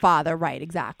like your father. Right,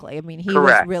 exactly. I mean, he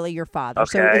Correct. was really your father.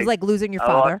 Okay. So it was like losing your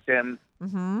father. I lost him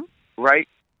mm-hmm.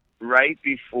 right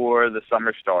before the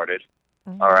summer started.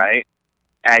 Mm-hmm. All right.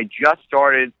 I just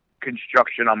started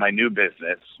construction on my new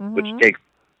business, mm-hmm. which takes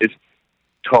its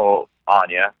toll on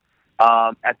you.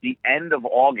 At the end of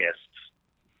August,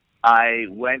 I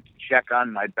went to check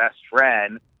on my best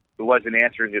friend who wasn't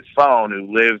answering his phone,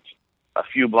 who lived a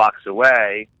few blocks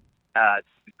away, to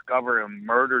discover him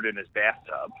murdered in his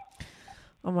bathtub.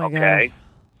 Oh, my God.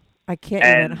 I can't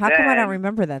even. How come I don't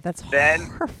remember that? That's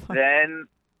horrifying.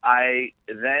 A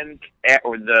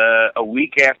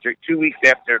week after, 2 weeks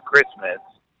after Christmas,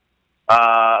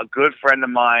 a good friend of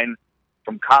mine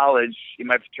from college in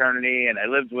my fraternity, and I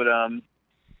lived with him,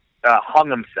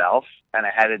 hung himself, and I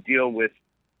had to deal with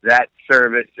that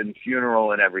service and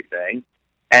funeral and everything.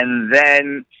 And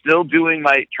then still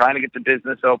trying to get the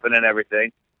business open and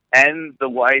everything, and the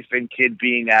wife and kid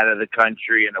being out of the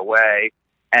country and away.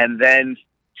 And then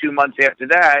 2 months after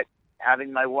that,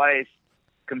 having my wife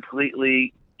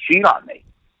completely cheat on me.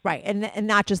 Right, and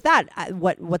not just that.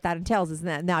 What that entails is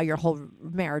that now your whole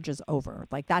marriage is over.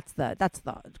 Like that's the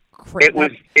It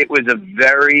was a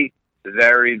very,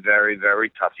 very, very,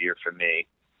 very tough year for me.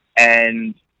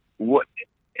 And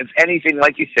if anything,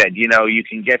 like you said, you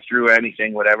can get through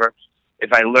anything, whatever.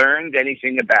 If I learned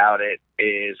anything about it,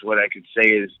 is what I could say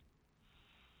is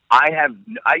I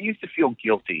used to feel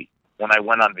guilty when I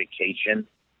went on vacation.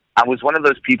 I was one of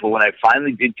those people, when I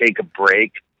finally did take a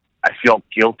break, I feel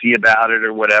guilty about it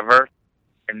or whatever.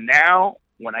 And now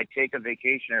when I take a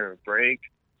vacation or a break,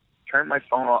 turn my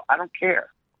phone off, I don't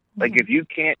care. Mm-hmm. Like if you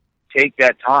can't take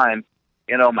that time,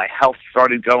 my health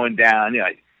started going down.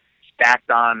 I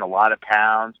stacked on a lot of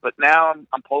pounds, but now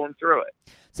I'm pulling through it.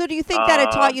 So do you think that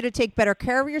it taught you to take better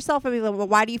care of yourself? I mean,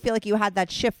 why do you feel like you had that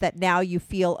shift that now you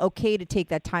feel okay to take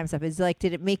that time stuff? Is like,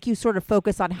 did it make you sort of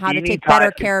focus on how to take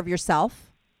better care of yourself?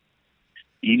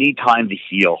 You need time to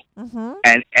heal. Mm-hmm.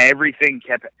 And every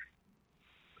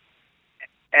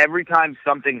time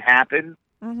something happened,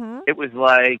 mm-hmm. it was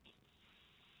like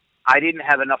I didn't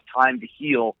have enough time to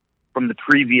heal from the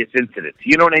previous incidents.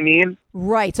 You know what I mean?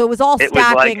 Right. So it was all stacking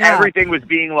up. It was like up. everything was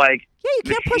being like, Yeah,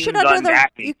 you can't push it machine under gun the.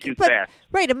 acting You, too but, fast.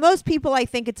 right, and most people, I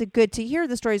think it's good to hear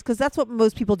the stories because that's what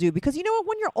most people do. Because you know what,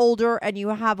 when you're older and you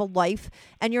have a life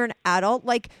and you're an adult,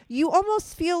 like you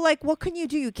almost feel like, what can you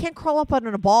do? You can't crawl up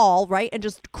under a ball, right, and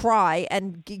just cry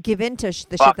and give in to the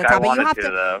shit Fuck, that's I happening. You wanted have to, to,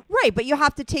 though. right, but you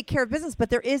have to take care of business.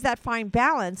 But there is that fine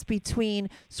balance between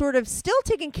sort of still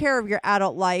taking care of your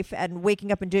adult life and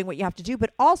waking up and doing what you have to do,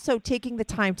 but also taking the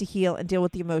time to heal and deal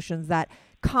with the emotions that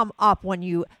come up when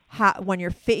you when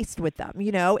you're faced with them,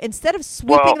 you know, instead of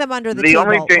sweeping them under the table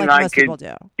like most people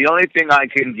do. The only thing I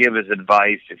can give as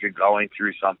advice if you're going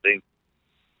through something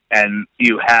and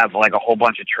you have like a whole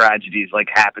bunch of tragedies like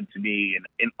happened to me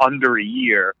in under a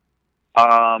year,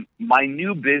 my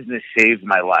new business saved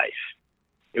my life.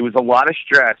 It was a lot of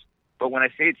stress, but when I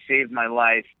say it saved my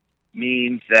life,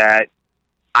 means that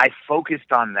I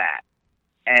focused on that,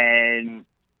 and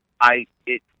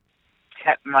it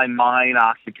kept my mind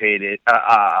occupied.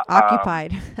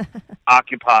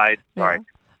 Occupied. Sorry,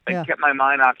 Yeah. It kept my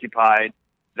mind occupied.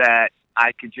 That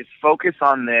I could just focus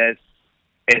on this.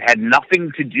 It had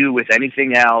nothing to do with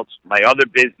anything else. My other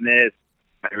business,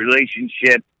 my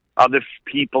relationship, other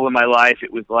people in my life.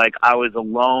 It was like I was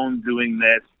alone doing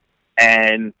this,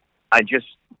 and I just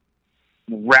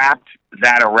wrapped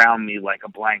that around me like a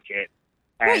blanket.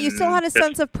 Right, you still had a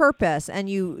sense of purpose, and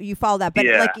you follow that, but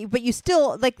but you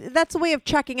still that's a way of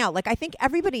checking out. Like I think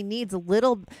everybody needs a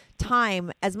little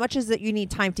time, as much as that you need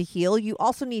time to heal. You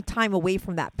also need time away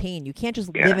from that pain. You can't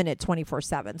just live in it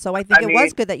 24/7. So I think it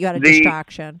was good that you had a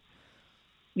distraction.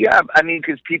 Yeah, I mean,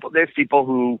 because there's people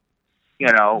who,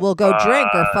 you know, will go drink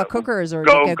or fuck hookers or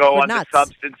go on nuts.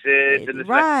 Substances and this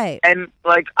right, and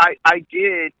like I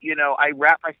did, you know, I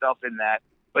wrapped myself in that.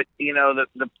 But, you know,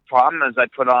 the problem is I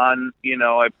put on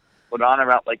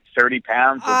about like 30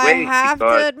 pounds of weight. I have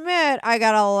to admit, I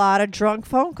got a lot of drunk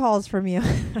phone calls from you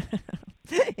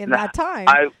in that time.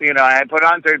 I put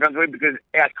on 30 pounds of weight because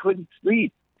I couldn't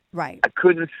sleep. Right. I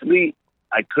couldn't sleep.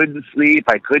 I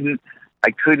couldn't,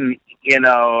 you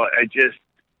know,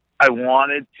 I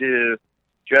wanted to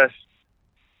just,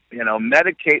 you know, not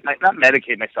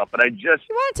medicate myself, but I just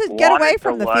you wanted to get away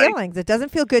from the feelings. It doesn't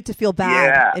feel good to feel bad.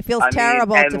 Yeah, it feels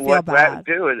terrible to feel bad. What I would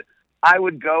do is I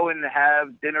would go and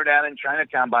have dinner down in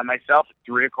Chinatown by myself at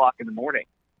 3:00 in the morning,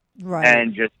 right?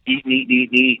 And just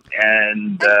eat,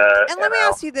 and let me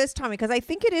ask you this, Tommy, because I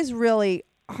think it is really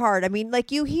hard. I mean,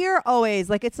 like you hear always,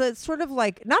 like it's a sort of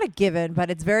like not a given, but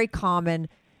it's very common.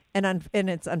 And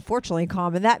it's unfortunately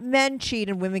common that men cheat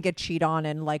and women get cheated on,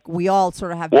 and like we all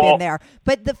sort of have been there.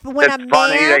 But when a man,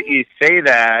 funny that you say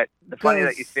that. Funny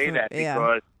that you say that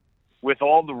because with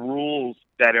all the rules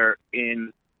that are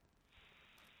in.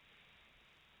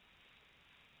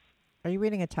 Are you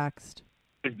reading a text?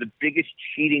 Is the biggest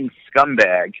cheating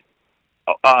scumbag.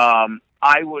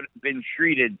 I would have been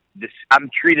treated I'm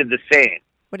treated the same.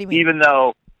 What do you mean? Even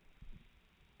though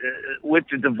with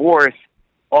the divorce.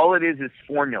 All it is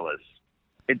formulas.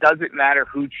 It doesn't matter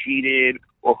who cheated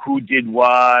or who did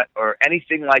what or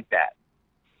anything like that.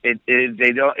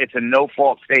 It's a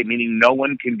no-fault state, meaning no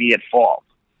one can be at fault.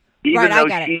 Even though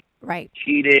she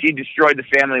cheated, she destroyed the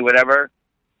family, whatever.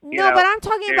 No, but I'm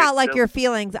talking about like your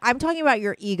feelings. I'm talking about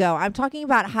your ego. I'm talking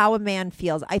about how a man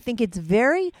feels. I think it's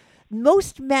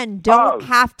most men don't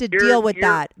have to deal with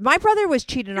that. My brother was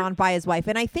cheated on by his wife,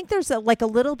 and I think there's a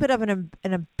little bit of an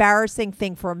embarrassing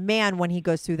thing for a man when he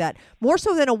goes through that, more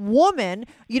so than a woman.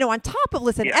 You know, on top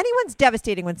of anyone's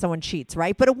devastating when someone cheats,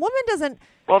 right? But a woman doesn't.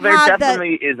 Well, there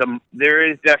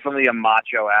is definitely a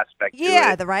macho aspect to it.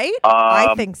 Yeah, right.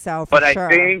 I think so. For sure.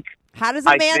 I think how does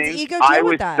a man's ego deal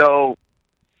with that?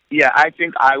 I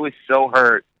think I was so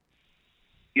hurt,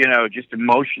 you know, just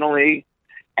emotionally.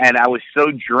 And I was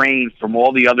so drained from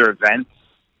all the other events,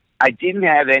 I didn't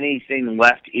have anything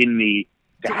left in me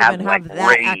to have like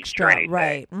that extra,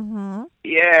 right? Mm-hmm.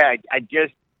 Yeah, I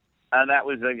just, and that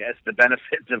was, I guess, the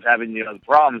benefits of having the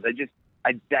problems.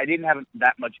 I didn't have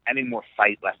that much any more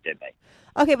fight left in me.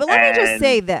 Okay, but let me just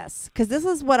say this, because this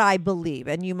is what I believe,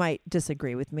 and you might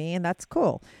disagree with me, and that's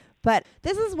cool. But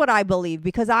this is what I believe,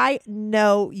 because I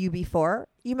know you before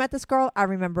you met this girl. I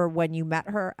remember when you met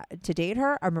her to date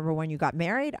her. I remember when you got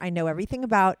married. I know everything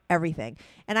about everything.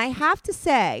 And I have to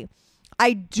say,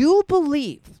 I do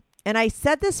believe, and I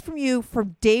said this from you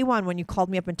from day one when you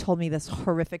called me up and told me this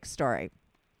horrific story.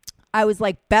 I was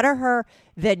like, better her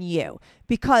than you,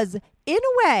 because in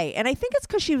a way, and I think it's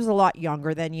because she was a lot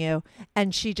younger than you,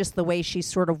 and the way she's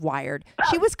sort of wired,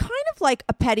 she was kind of like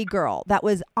a petty girl that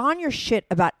was on your shit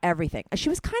about everything. She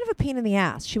was kind of a pain in the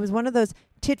ass. She was one of those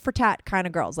tit for tat kind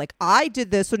of girls. Like, I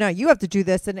did this, so now you have to do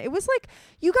this. And it was like,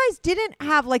 you guys didn't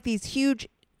have like these huge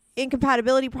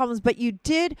incompatibility problems, but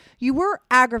you were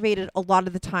aggravated a lot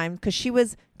of the time because she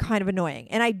was kind of annoying.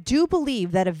 And I do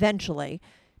believe that eventually,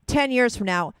 10 years from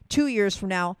now, 2 years from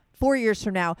now, 4 years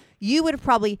from now, you would have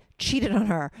probably cheated on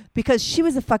her because she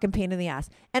was a fucking pain in the ass.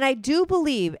 And I do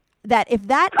believe that if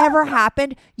that ever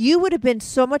happened, you would have been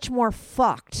so much more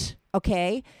fucked,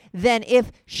 okay, than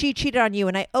if she cheated on you.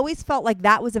 And I always felt like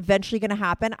that was eventually going to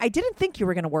happen. I didn't think you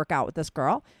were going to work out with this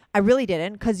girl. I really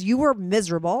didn't, because you were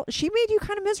miserable. She made you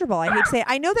kind of miserable. I hate to say it.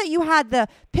 I know that you had the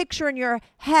picture in your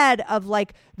head of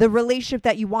like the relationship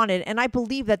that you wanted, and I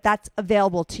believe that that's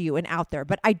available to you and out there.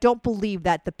 But I don't believe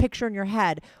that the picture in your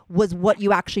head was what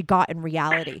you actually got in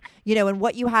reality. You know, and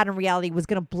what you had in reality was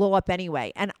going to blow up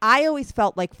anyway. And I always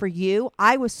felt like for you,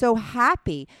 I was so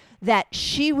happy that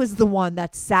she was the one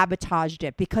that sabotaged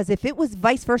it, because if it was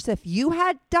vice versa, if you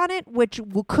had done it, which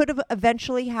could have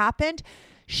eventually happened,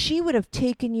 she would have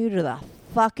taken you to the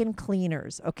fucking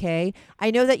cleaners, okay?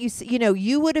 I know that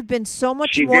you would have been so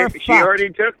much more fucked. She already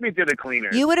took me to the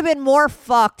cleaners. You would have been more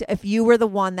fucked if you were the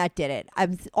one that did it.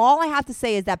 All I have to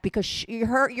say is that because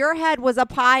your head was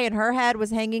up high and her head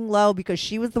was hanging low because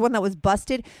she was the one that was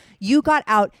busted, you got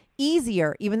out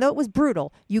easier, even though it was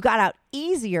brutal. You got out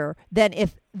easier than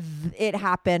if it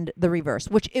happened the reverse,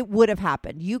 which it would have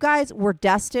happened. You guys were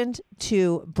destined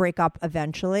to break up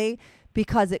eventually,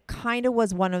 because it kind of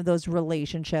was one of those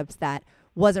relationships that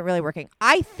wasn't really working.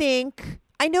 I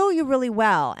know you really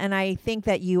well, and I think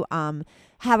that you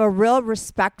have a real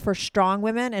respect for strong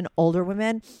women and older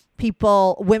women,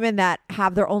 women that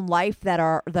have their own life, that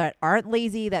aren't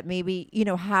lazy, that maybe,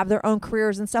 have their own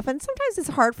careers and stuff. And sometimes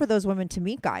it's hard for those women to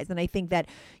meet guys. And I think that,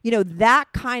 that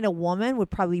kind of woman would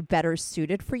probably be better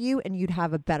suited for you, and you'd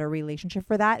have a better relationship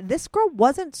for that. This girl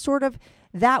wasn't sort of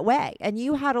that way, and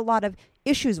you had a lot of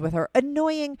issues with her,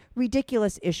 annoying,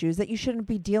 ridiculous issues that you shouldn't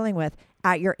be dealing with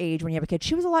at your age when you have a kid.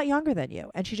 She was a lot younger than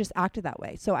you, and she just acted that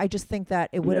way. So I just think that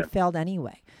it would have failed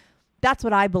anyway. That's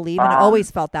what I believe, and I always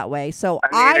felt that way. So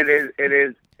it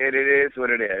is what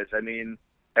it is. I mean,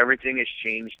 everything has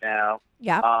changed now.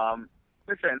 Yeah.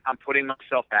 Listen, I'm putting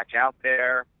myself back out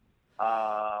there.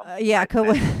 Yeah.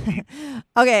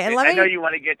 Okay. And I know you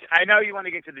want to get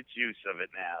to the juice of it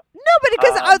now. No, but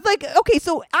because I was like, okay,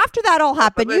 so after that all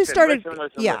happened, you started.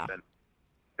 Listen.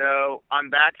 So I'm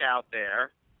back out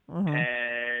there,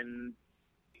 and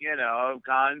I've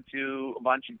gone to a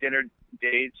bunch of dinner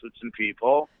dates with some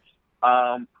people.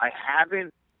 I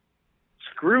haven't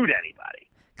screwed anybody.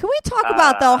 Can we talk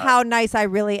about, though, how nice I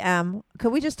really am?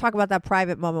 Could we just talk about that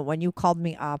private moment when you called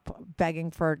me up begging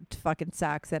for fucking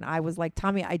sex, and I was like,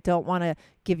 Tommy, I don't want to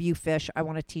give you fish. I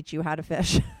want to teach you how to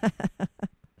fish.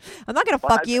 I'm not going to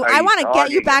fuck you. I want to get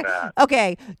you back.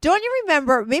 Okay. Don't you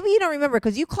remember? Maybe you don't remember,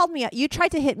 because you called me up. You tried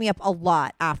to hit me up a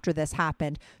lot after this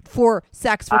happened for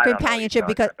sex, for companionship,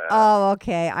 because,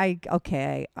 okay.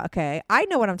 I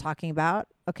know what I'm talking about.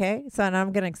 Okay, so and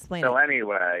I'm going to explain So it.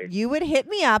 Anyway. You would hit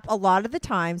me up a lot of the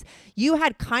times. You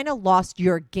had kind of lost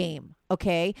your game,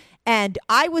 okay? And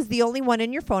I was the only one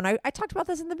in your phone. I talked about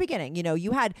this in the beginning.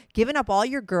 You had given up all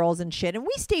your girls and shit, and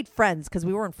we stayed friends because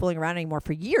we weren't fooling around anymore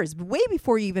for years. Way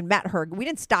before you even met her. We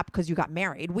didn't stop because you got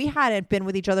married. We hadn't been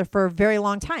with each other for a very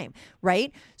long time,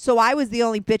 right? So I was the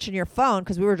only bitch in your phone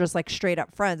because we were just like straight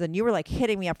up friends, and you were like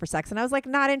hitting me up for sex, and I was like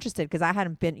not interested because I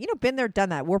hadn't been there, done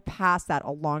that. We're past that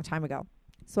a long time ago.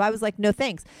 So I was like, no,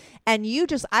 thanks. And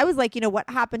I was like, what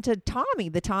happened to Tommy,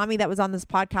 the Tommy that was on this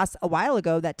podcast a while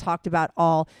ago that talked about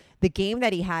all the game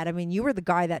that he had? I mean, you were the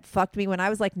guy that fucked me when I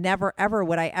was like, never, ever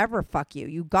would I ever fuck you.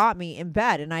 You got me in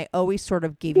bed, and I always sort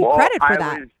of gave you credit for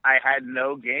that. I had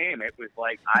no game. It was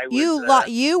like I was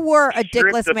you were a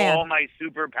dickless man. Of all my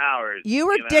superpowers. You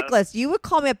were dickless. You would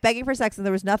call me up begging for sex, and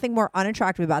there was nothing more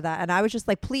unattractive about that. And I was just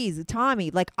like, please, Tommy,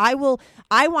 like I want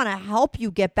to help you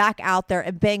get back out there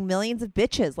and bang millions of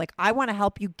bitches. Like I want to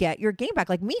help you get your game back.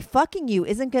 Like me fucking you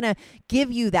isn't going to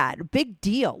give you that big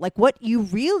deal. Like what you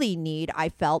really need, I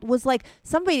felt, was like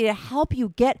somebody to help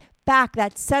you get back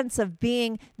that sense of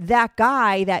being that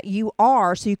guy that you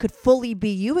are, so you could fully be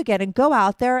you again and go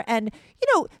out there and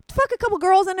fuck a couple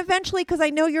girls, and eventually, because I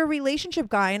know you're a relationship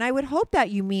guy, and I would hope that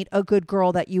you meet a good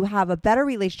girl that you have a better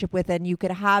relationship with, and you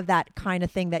could have that kind of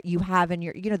thing that you have in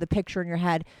your the picture in your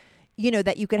head,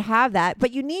 that you could have that,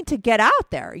 but you need to get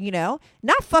out there,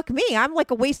 not fuck me. I'm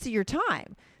like a waste of your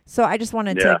time. So I just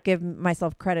wanted to give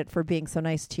myself credit for being so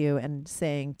nice to you and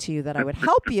saying to you that I would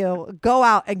help you go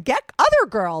out and get other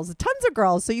girls, tons of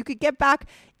girls, so you could get back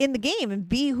in the game and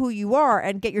be who you are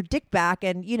and get your dick back.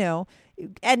 And, you know,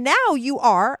 and now you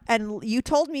are. And you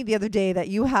told me the other day that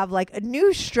you have like a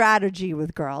new strategy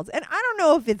with girls. And I don't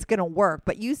know if it's going to work,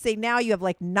 but you say now you have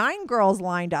like 9 girls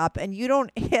lined up and you don't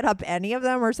hit up any of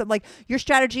them or something. Like your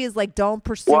strategy is like don't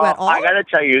pursue at all. I got to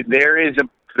tell you,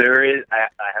 I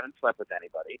haven't slept with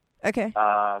anybody. Okay.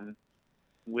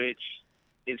 Which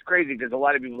is crazy because a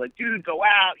lot of people are like, dude, go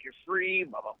out, you're free,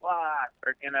 blah, blah, blah.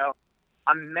 Or, you know,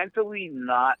 I'm mentally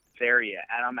not there yet.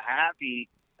 And I'm happy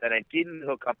that I didn't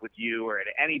hook up with you or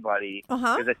anybody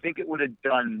because I think it would have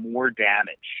done more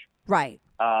damage. Right.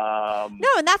 No,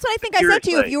 and that's what I think I said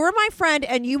to you. If you were my friend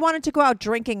and you wanted to go out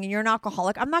drinking and you're an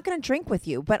alcoholic, I'm not going to drink with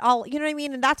you. But you know what I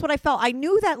mean? And that's what I felt. I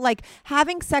knew that like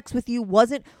having sex with you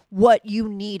wasn't what you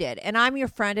needed. And I'm your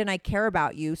friend and I care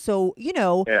about you. So, you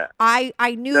know,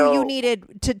 I knew you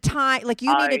needed to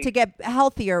needed to get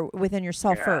healthier within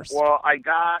yourself first. Well, I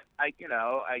got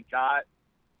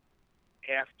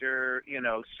after, you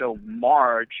know, so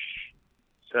March.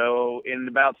 So in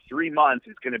about 3 months,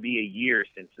 it's going to be a year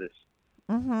since this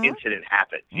incident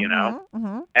happened, you know?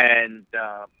 And do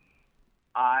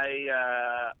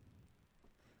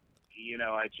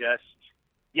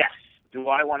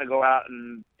I want to go out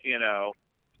and, you know,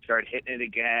 start hitting it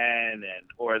again?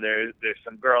 Or there's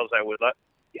some girls I would love.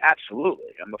 Yeah,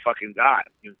 absolutely. I'm a fucking guy, I'm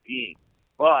a human being.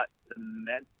 But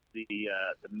the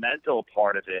mental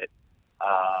part of it.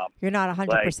 You're not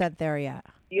 100% there yet.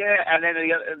 Yeah, and then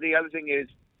the other thing is,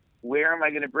 where am I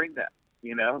going to bring them?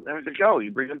 You know, there was a go. You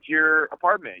bring them to your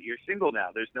apartment. You're single now.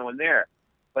 There's no one there.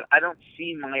 But I don't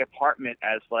see my apartment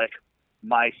as like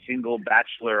my single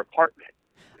bachelor apartment.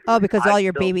 Oh, because all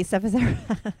your baby stuff is there.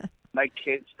 My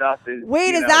kid stuff is.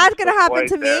 Wait, is that going to happen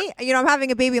to me? You know, I'm having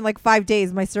a baby in like 5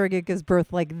 days. My surrogate gives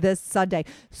birth like this Sunday.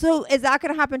 So is that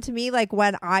going to happen to me? Like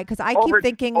when because I keep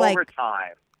thinking like over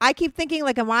time. I keep thinking,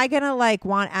 like, am I going to, like,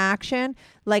 want action,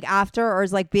 like, after? Or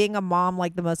is, like, being a mom,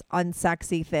 like, the most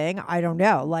unsexy thing? I don't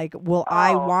know. Like, will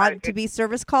I want to be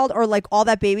service called? Or, like, all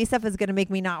that baby stuff is going to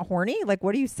make me not horny? Like,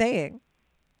 what are you saying?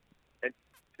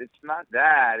 It's not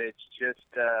that. It's just,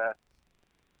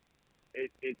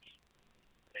 it's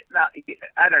not,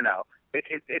 I don't know.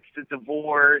 It's the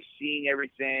divorce, seeing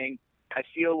everything. I don't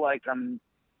feel like I'm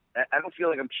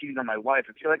cheating on my wife.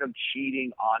 I feel like I'm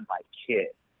cheating on my kid.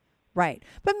 Right.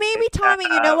 But maybe, Tommy,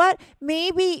 you know what?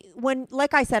 Maybe when,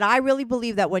 like I said, I really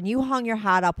believe that when you hung your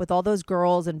hat up with all those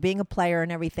girls and being a player and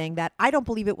everything, that I don't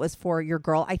believe it was for your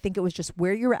girl. I think it was just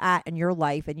where you were at in your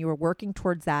life and you were working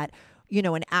towards that, you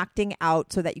know, and acting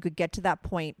out so that you could get to that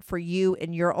point for you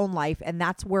in your own life. And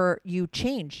that's where you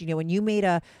changed, you know, and you made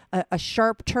a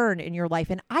sharp turn in your life.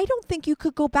 And I don't think you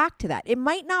could go back to that. It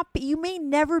might not be, you may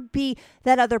never be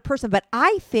that other person, but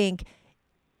I think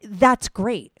that's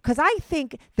great. Because I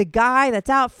think the guy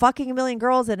that's out fucking a million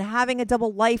girls and having a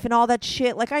double life and all that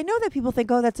shit, like, I know that people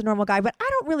think, oh, that's a normal guy, but I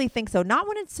don't really think so. Not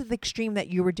when it's to the extreme that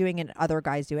you were doing and other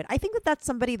guys do it. I think that that's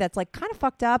somebody that's like kind of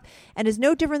fucked up and is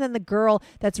no different than the girl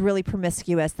that's really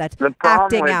promiscuous, that's acting out. The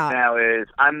problem now is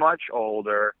I'm much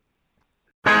older.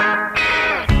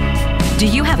 Do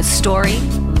you have a story,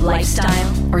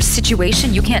 lifestyle, or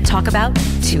situation you can't talk about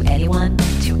to anyone?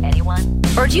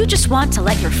 Or do you just want to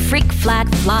let your freak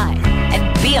flag fly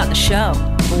and be on the show?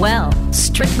 Well,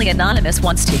 Strictly Anonymous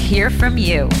wants to hear from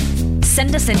you.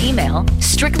 Send us an email,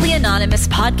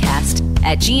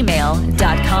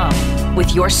 strictlyanonymouspodcast@gmail.com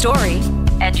with your story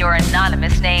and your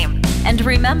anonymous name. And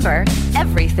remember,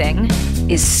 everything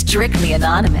is strictly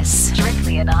anonymous.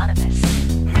 Strictly Anonymous.